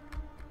now.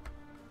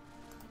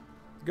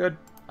 Good.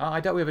 I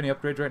doubt we have any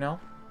upgrades right now.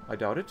 I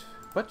doubt it,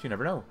 but you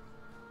never know.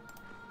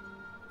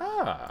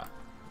 Ah,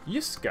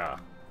 Yiska.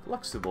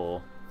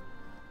 Flexible.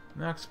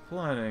 Max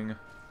planning.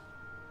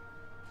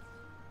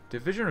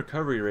 Division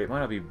recovery rate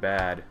might not be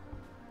bad.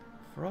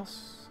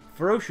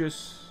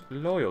 Ferocious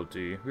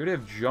loyalty. We already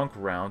have junk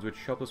rounds,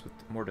 which help us with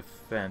more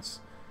defense.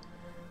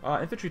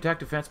 Infantry attack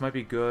defense might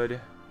be good.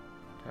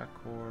 Attack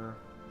core.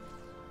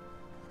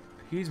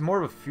 He's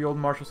more of a field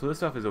marshal, so this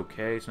stuff is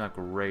okay. It's not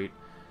great.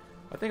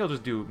 I think I'll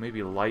just do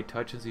maybe light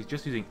touch since he's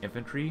just using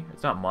infantry.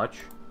 It's not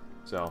much,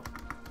 so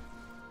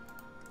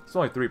it's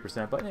only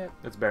 3%, but yeah,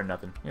 it's better than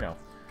nothing, you know.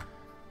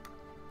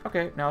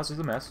 Okay, now this is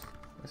a mess.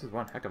 This is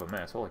one heck of a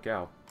mess. Holy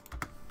cow.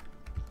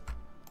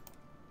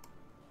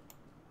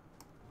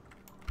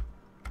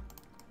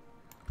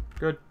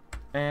 Good.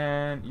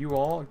 And you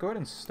all, go ahead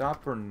and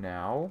stop for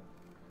now.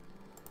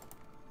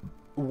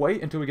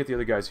 Wait until we get the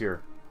other guys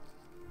here.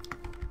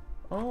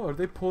 Oh, are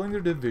they pulling their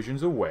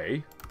divisions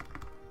away?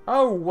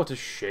 Oh, what a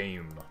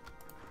shame.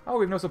 Oh,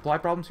 we have no supply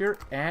problems here,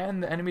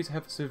 and the enemies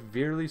have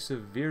severely,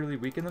 severely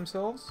weakened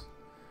themselves?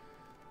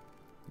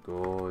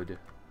 Good.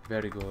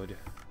 Very good.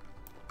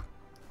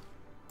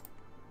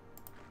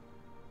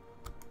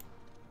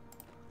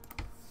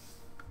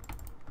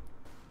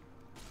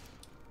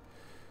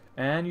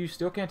 And you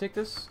still can't take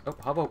this? Oh,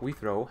 how about we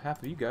throw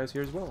half of you guys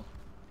here as well?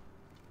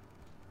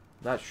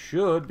 That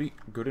should be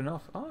good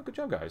enough. Oh, good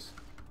job, guys.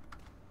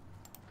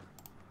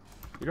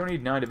 You don't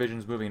need 9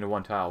 divisions moving into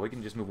one tile. We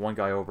can just move one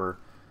guy over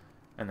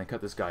and then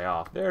cut this guy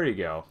off. There you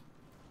go.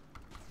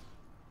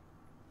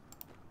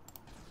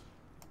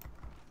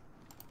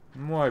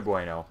 Muy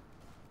bueno.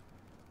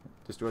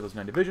 Destroy those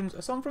 9 divisions.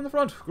 A song from the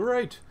front.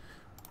 Great.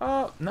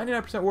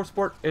 99% war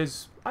support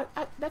is...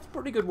 that's a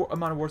pretty good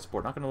amount of war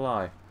support, not gonna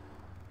lie.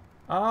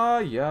 Ah,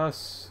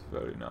 yes.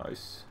 Very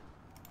nice.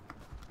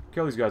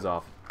 Kill these guys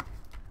off.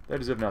 They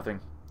deserve nothing.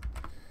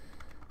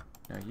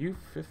 Now, you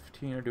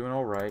 15 are doing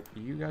alright.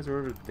 You guys are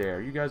over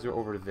there. You guys are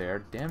over there.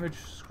 Damage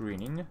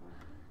screening.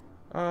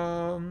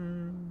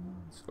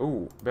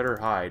 Oh, better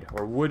hide.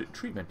 Or wood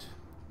treatment.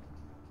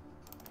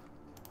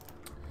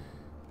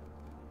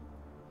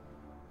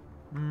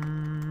 You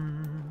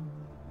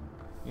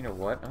know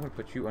what? I'm going to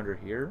put you under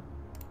here.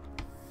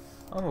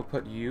 I'm going to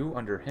put you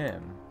under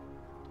him.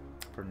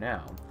 For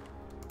now.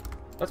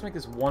 Let's make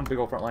this one big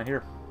old front line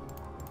here.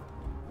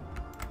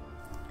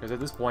 Because at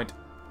this point,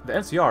 the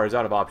NCR is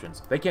out of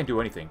options. They can't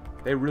do anything.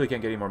 They really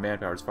can't get any more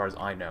manpower as far as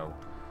I know.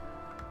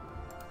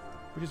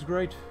 Which is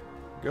great.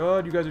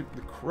 Good, you guys are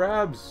the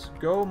crabs.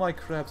 Go, my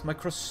crabs. My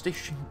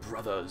crustacean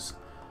brothers.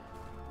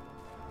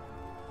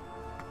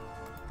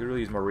 They really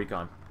use more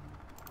recon.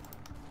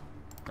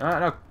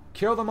 Now,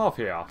 kill them off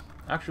here.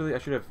 Actually, I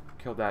should have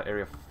killed that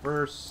area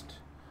first.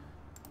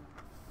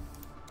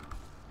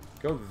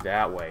 Go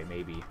that way,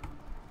 maybe.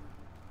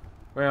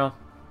 Well,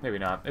 maybe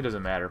not. It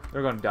doesn't matter.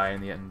 They're going to die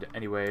in the end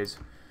anyways.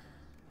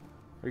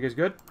 Are you guys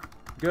good?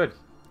 Good.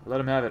 Let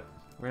them have it.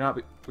 We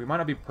might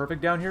not be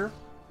perfect down here,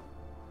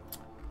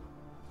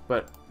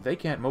 but they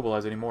can't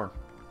mobilize anymore,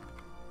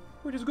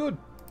 which is good.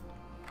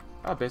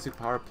 Basic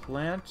power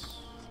plant.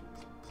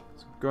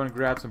 Let's go and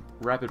grab some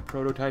rapid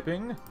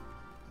prototyping.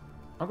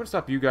 I'm going to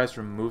stop you guys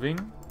from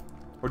moving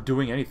or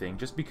doing anything,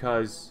 just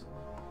because,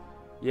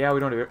 yeah, we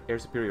don't have air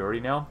superiority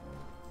now.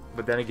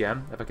 But then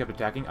again, if I kept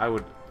attacking, I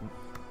would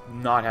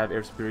not have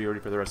air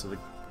superiority for the rest of the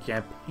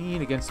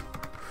campaign against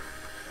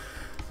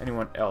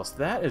anyone else.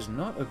 That is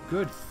not a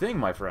good thing,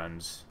 my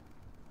friends.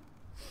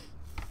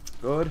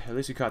 Good. At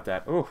least you caught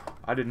that. Oh,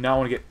 I did not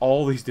want to get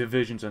all these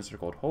divisions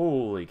encircled.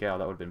 Holy cow,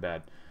 that would have been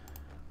bad.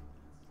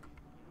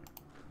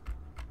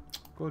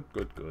 Good,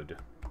 good, good.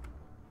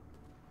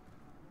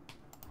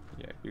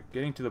 Yeah, you're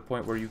getting to the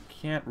point where you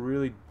can't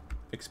really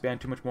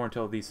expand too much more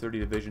until these 30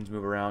 divisions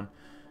move around.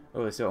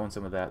 Oh, they still own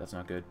some of that. That's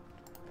not good.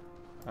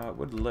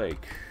 Wood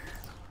Lake.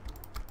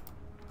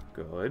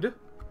 Good.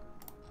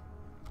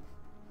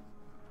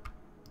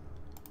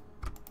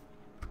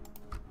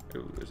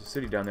 Ooh, there's a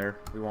city down there.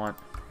 We want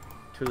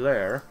to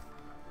there.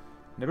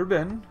 Never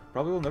been.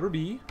 Probably will never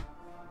be.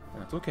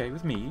 And that's okay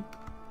with me.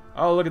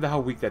 Oh, look at how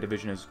weak that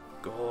division is.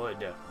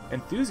 Good.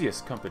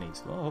 Enthusiast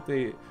companies. Well, I hope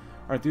they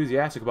are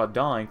enthusiastic about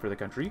dying for the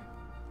country.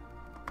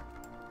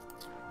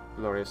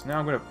 Glorious. Now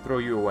I'm going to throw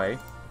you away.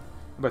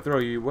 By throw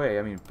you away,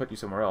 I mean put you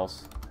somewhere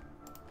else.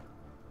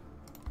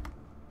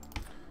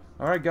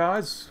 Alright,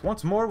 guys.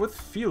 Once more with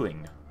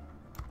feeling.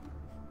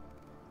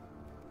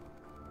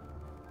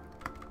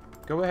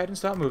 Go ahead and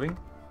stop moving.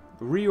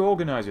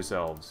 Reorganize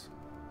yourselves.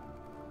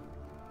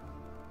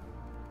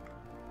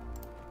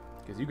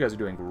 Because you guys are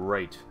doing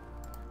great.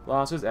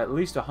 Losses, at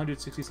least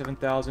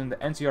 167,000. The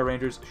NCR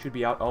Rangers should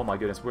be out. Oh my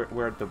goodness,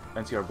 we're at the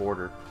NCR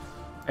border.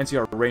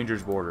 NCR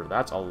Rangers border.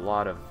 That's a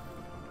lot of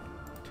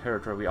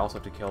territory we also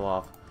have to kill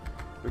off.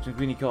 Which means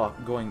we need to kill off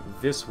going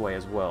this way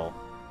as well.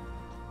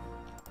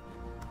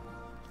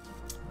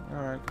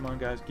 Alright, come on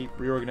guys, keep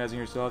reorganizing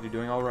yourself. You're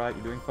doing alright,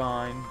 you're doing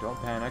fine.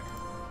 Don't panic.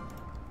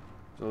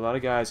 There's a lot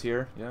of guys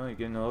here. Yeah, you're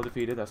getting a little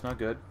defeated. That's not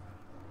good.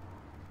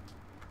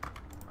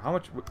 How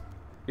much...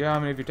 Yeah, I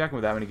mean, if you're attacking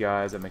with that many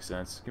guys, that makes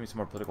sense. Give me some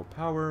more political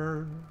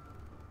power.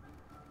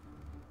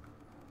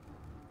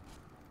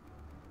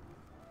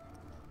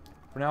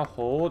 For now,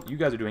 hold. You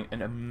guys are doing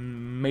an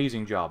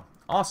amazing job.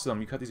 Awesome,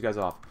 you cut these guys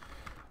off.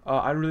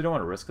 I really don't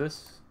want to risk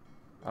this.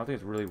 I don't think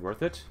it's really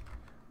worth it.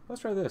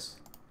 Let's try this.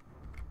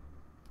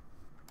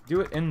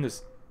 Do it in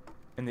this,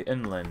 in the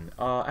inland.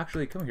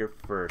 Actually, come here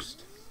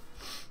first.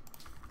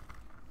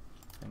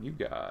 And you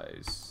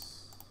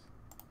guys,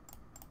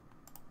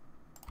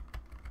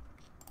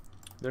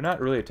 they're not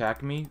really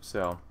attacking me,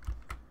 so,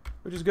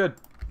 which is good.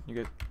 You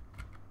get,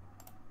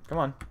 come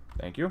on,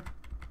 thank you,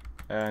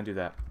 and do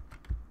that.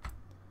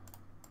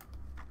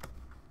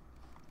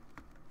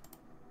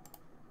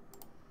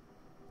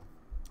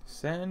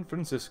 San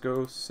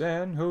Francisco,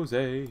 San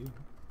Jose.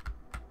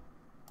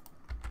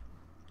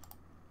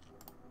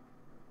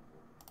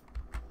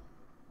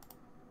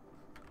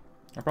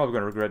 I'm probably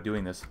going to regret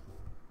doing this.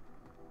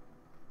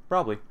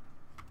 Probably.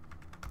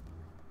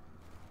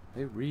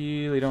 They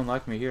really don't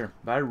like me here,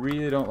 but I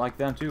really don't like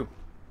them too.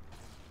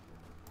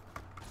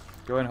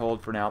 Go ahead and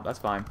hold for now. That's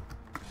fine.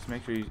 Just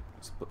make sure you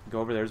go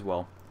over there as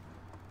well.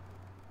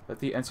 Let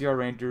the NCR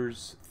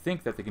Rangers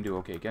think that they can do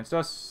okay against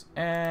us,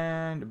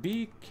 and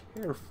be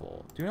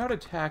careful. Do not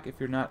attack if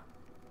you're not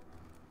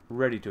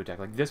ready to attack.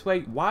 Like this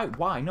way? Why?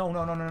 Why? No,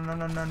 no, no, no, no,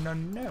 no, no, no,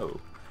 no.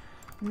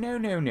 No,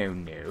 no, no,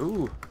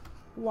 no.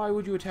 Why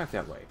would you attack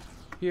that way?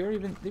 Here,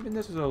 even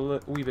this is a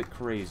wee bit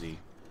crazy.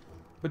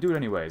 But do it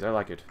anyways. I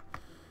like it.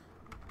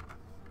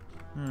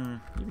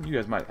 Even you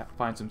guys might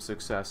find some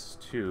success,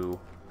 too.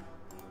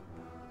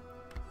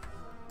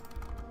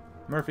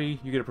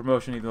 Murphy, you get a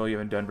promotion even though you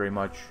haven't done very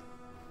much.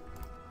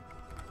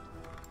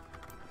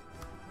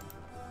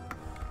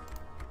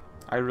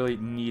 I really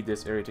need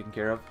this area taken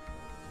care of.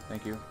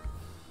 Thank you.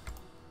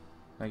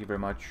 Thank you very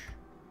much.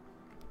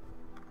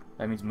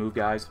 That means move,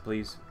 guys,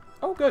 please.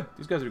 Oh, good.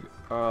 These guys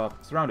are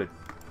surrounded.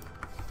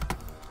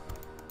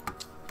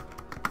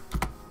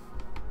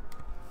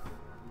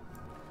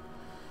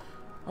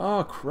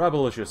 Oh,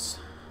 crabalicious.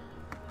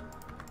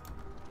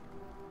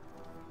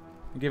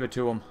 Give it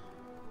to him.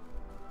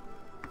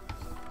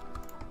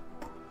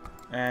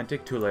 And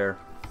take two-layer.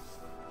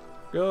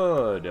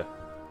 Good.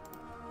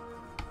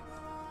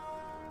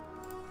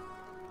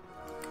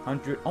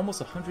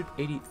 Almost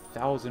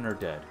 180,000 are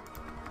dead.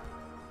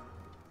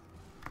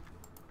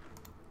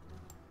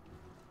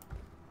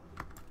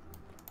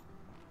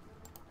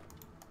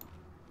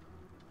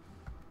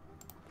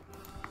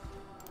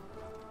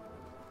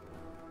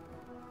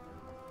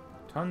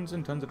 Tons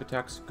and tons of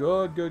attacks.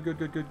 Good, good, good,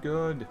 good, good,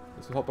 good.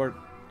 This will help our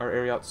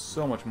area out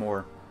so much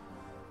more.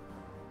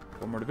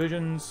 Couple more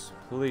divisions.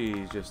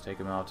 Please just take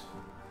them out.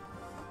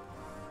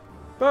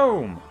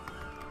 Boom!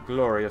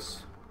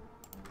 Glorious.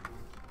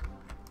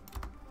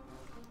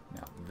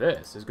 Now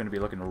this is going to be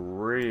looking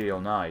real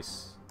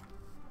nice.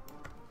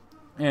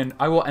 And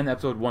I will end the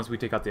episode once we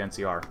take out the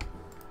NCR.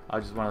 I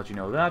just want to let you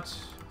know that,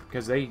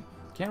 because they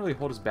can't really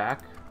hold us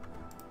back.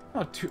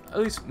 Not too, at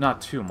least not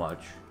too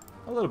much.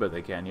 A little bit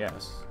they can,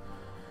 yes.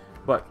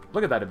 But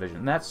look at that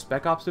division. That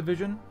Spec Ops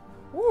division.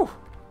 Woo!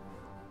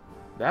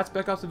 That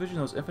Spec Ops division,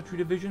 those infantry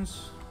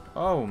divisions.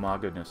 Oh my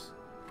goodness.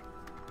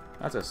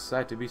 That's a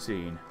sight to be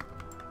seen.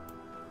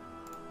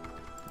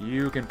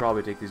 You can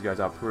probably take these guys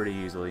out pretty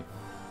easily.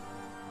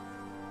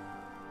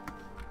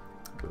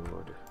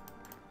 Good.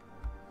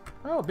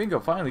 Oh, bingo.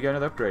 Finally got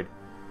another upgrade.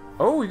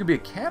 Oh, you can be a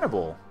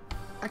cannibal.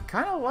 I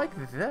kind of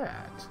like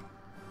that.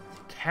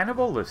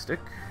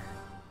 Cannibalistic.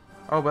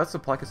 Oh, but that's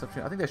supply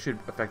consumption. I think that should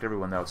affect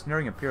everyone, though.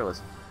 Snaring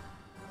Imperialist.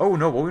 Oh,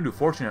 no, we're going to do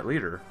Fortunate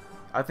Leader.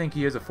 I think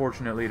he is a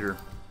Fortunate Leader.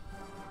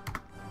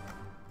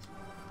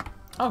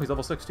 Oh, he's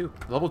level 6, too.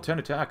 Level 10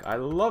 attack. I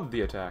love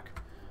the attack.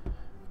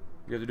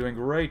 You guys are doing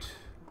great.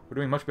 We're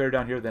doing much better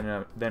down here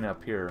than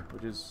up here,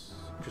 which is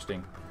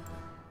interesting.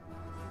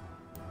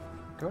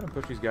 Go ahead and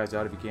push these guys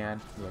out if you can.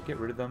 Yeah, get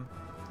rid of them.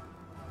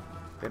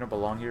 They don't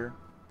belong here.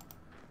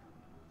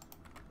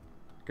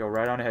 Go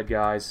right on ahead,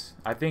 guys.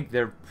 I think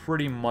they're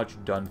pretty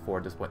much done for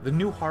at this point. The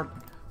new heart...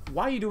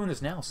 Why are you doing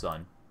this now,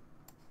 son?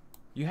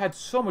 You had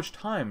so much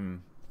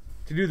time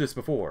to do this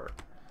before.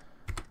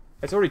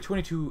 It's already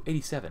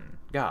 2287.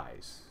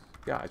 Guys,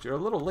 you're a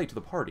little late to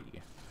the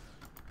party.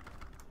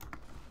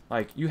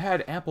 Like, you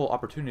had ample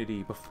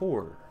opportunity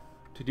before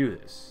to do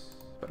this.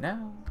 But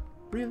now?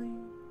 Really?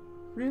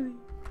 Really?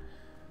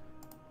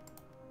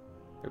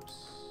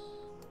 Oops.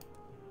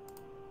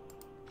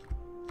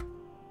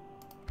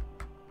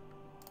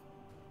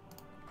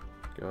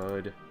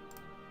 Good.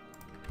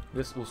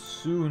 This will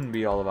soon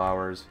be all of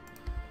ours.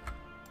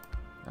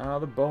 Ah,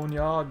 the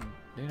Boneyard,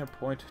 Dana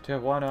Point,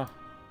 Tijuana.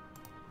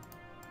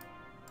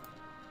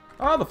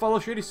 Ah, the Fall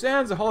of Shady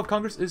Sands, the Hall of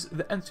Congress is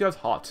the NCR's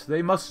hot.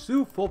 They must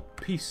sue for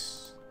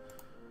peace.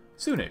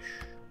 Soonish.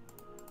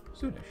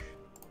 Soonish.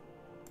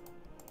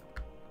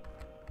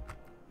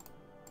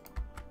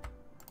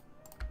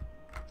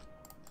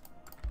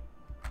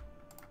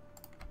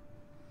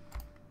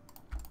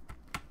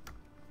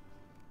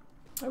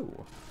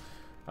 Oh.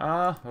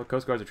 Well,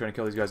 Coast Guards are trying to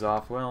kill these guys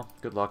off. Well,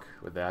 good luck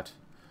with that.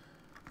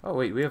 Oh,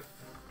 wait, we have...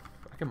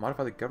 I can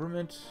modify the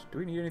government? Do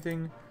we need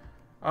anything?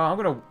 I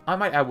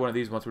might add one of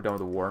these once we're done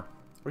with the war.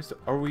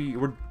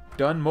 We're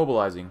done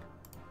mobilizing.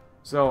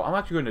 So, I'm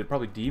actually going to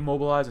probably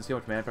demobilize and see how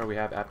much manpower we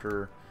have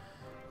after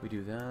we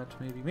do that,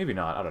 maybe? Maybe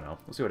not, I don't know.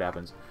 We'll see what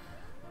happens.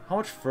 How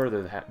much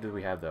further do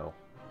we have, though?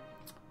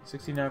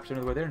 69%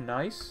 of the way there.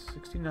 Nice.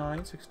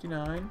 69,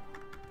 69.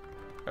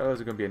 Oh, those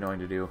are going to be annoying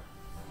to do.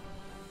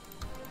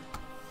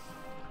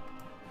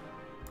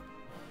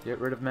 Get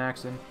rid of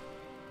Maxon.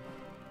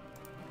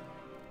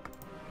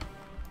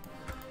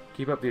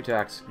 Keep up the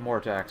attacks. More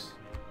attacks.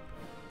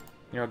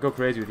 You know, go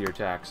crazy with your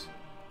attacks.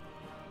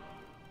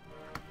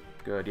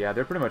 Good, yeah,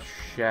 they're pretty much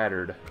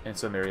shattered in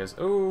some areas.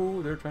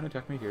 Oh, they're trying to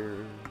attack me here.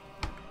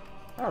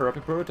 Ah,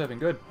 rapid prototyping,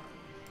 good.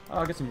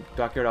 I'll get some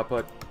dockyard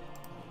output.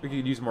 We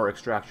could use more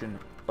extraction,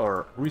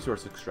 or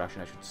resource extraction,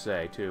 I should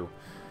say, too.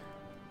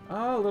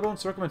 Little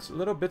encirclements,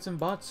 little bits and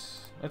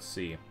bots. Let's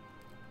see.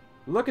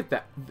 Look at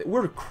that.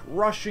 We're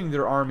crushing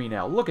their army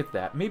now. Look at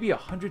that. Maybe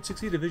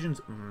 160 divisions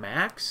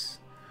max?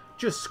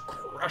 Just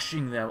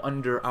crushing them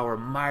under our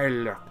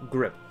Mirelurk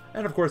grip.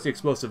 And, of course, the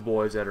explosive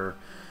boys that are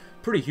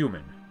pretty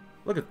human.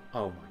 Look at...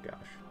 Oh, my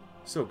gosh.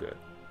 So good.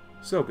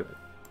 So good.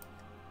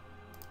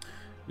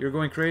 You're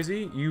going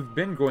crazy. You've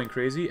been going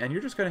crazy. And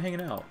you're just kind of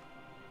hanging out.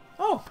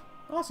 Oh,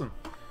 awesome.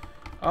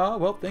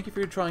 Well, thank you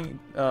for trying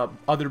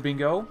other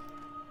bingo.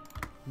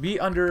 Be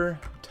under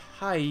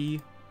Tai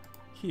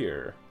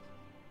here.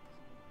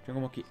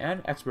 Jungle Monkey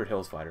and Expert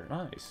Hills Fighter.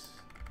 Nice.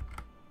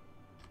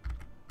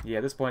 Yeah,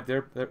 at this point,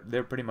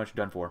 they're pretty much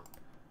done for.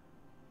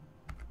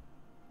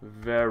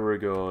 Very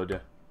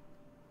good.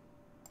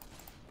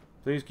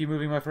 Please keep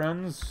moving, my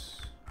friends.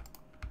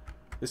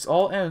 This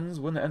all ends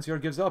when the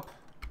NCR gives up.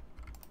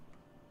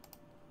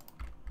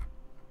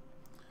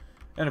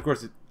 And, of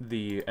course,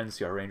 the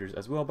NCR Rangers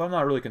as well, but I'm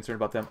not really concerned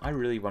about them. I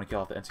really want to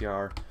kill off the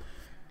NCR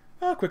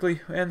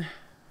quickly, and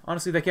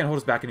honestly, they can't hold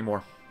us back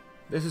anymore.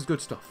 This is good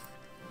stuff.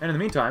 And in the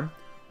meantime,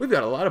 we've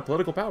got a lot of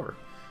political power.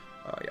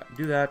 Yeah,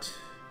 do that.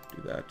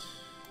 Do that.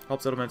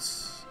 Help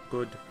settlements.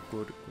 Good,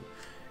 good, good.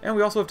 And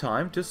we also have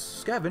time to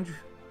scavenge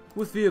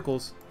with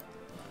vehicles.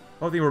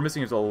 One thing we're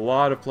missing is a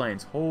lot of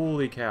planes.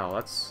 Holy cow,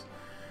 that's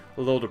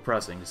a little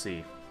depressing to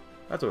see.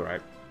 That's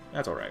alright.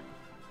 That's alright.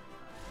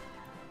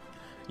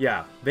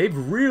 Yeah, they've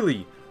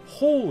really...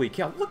 Holy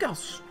cow, look how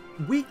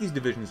weak these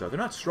divisions are. They're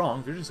not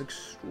strong, they're just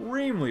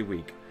extremely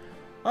weak.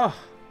 Ah,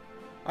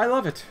 I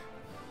love it.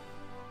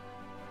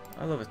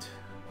 I love it.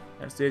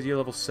 Anastasia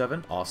level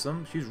 7,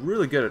 awesome. She's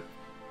really good at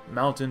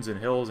mountains and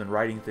hills and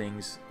riding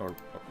things.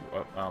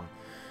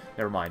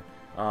 Never mind.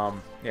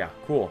 Yeah,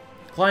 cool.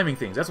 Climbing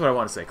things, that's what I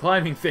want to say.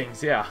 Climbing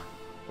things, yeah.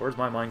 Where's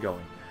my mind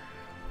going?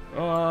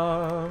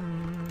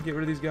 Get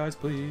rid of these guys,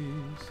 please.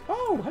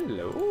 Oh,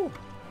 hello.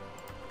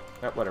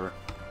 Whatever.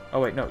 Oh,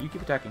 wait, no, you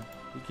keep attacking.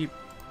 You keep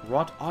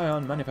wrought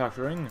iron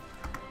manufacturing.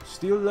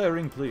 Steel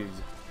layering, please.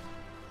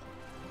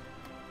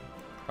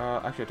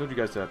 Actually, I told you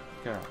guys to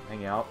kind of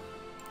hang out.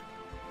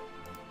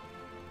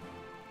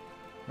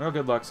 Well,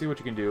 good luck. See what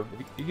you can do.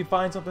 If you can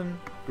find something,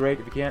 great.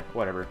 If you can't,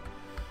 whatever.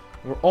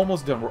 We're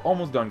almost done. We're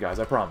almost done, guys.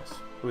 I promise.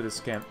 With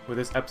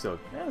this episode.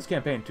 Yeah, this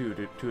campaign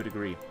too, to a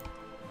degree.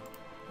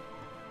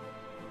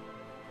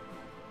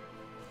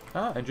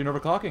 Ah, engine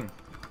overclocking.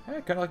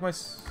 Hey, kind of like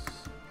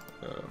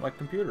my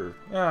computer.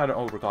 I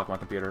don't overclock my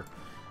computer.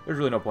 There's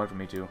really no point for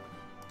me to.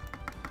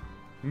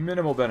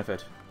 Minimal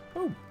benefit.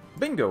 Oh,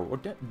 bingo or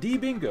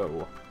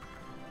D-bingo.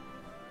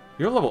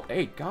 You're level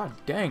 8. God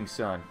dang,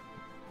 son.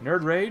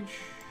 Nerd rage.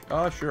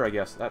 Sure, I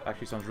guess. That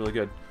actually sounds really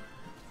good.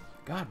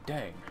 God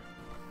dang.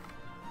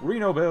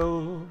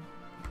 Renoville.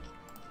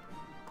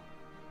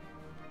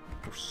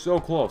 We're so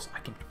close. I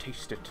can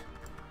taste it.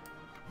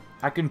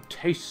 I can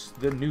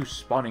taste the new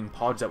spawning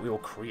pods that we will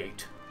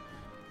create.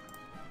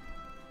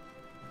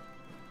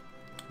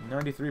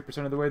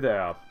 93% of the way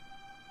there.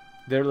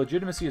 Their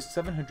legitimacy is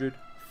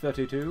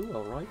 732.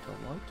 Alright,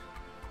 alright.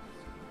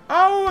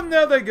 Oh, and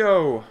there they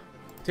go!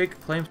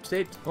 Take claim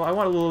state. Well, I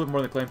want a little bit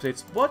more than claim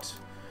states. What?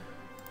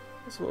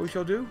 That's what we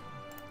shall do.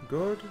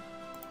 Good.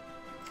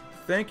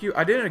 Thank you.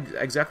 I didn't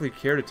exactly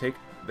care to take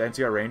the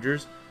NCR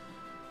Rangers,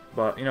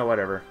 but, you know,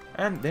 whatever.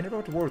 And they never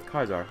went to war with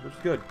Kaiser, which is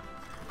good.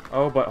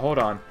 Oh, but hold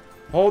on.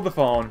 Hold the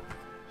phone.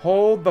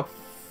 Hold the...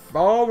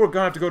 Oh, we're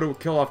gonna have to go to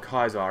kill off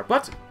Kaiser.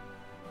 But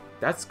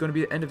that's gonna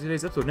be the end of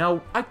today's episode.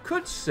 Now, I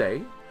could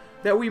say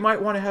that we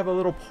might want to have a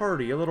little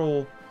party, a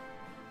little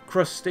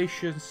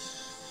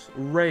crustaceous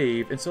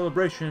rave in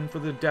celebration for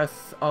the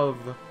death of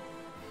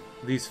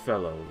these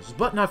fellows.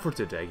 But not for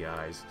today,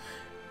 guys.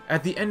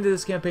 At the end of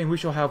this campaign, we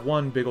shall have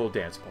one big old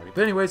dance party.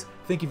 But anyways,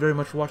 thank you very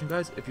much for watching,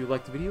 guys. If you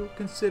liked the video,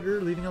 consider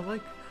leaving a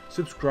like.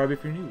 Subscribe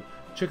if you're new.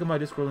 Check out my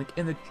Discord link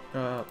in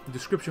the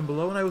description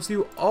below. And I will see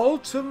you all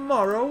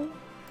tomorrow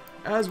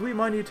as we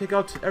might need to take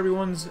out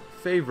everyone's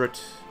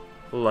favorite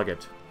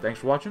Luggett. Thanks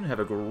for watching. Have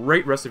a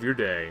great rest of your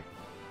day.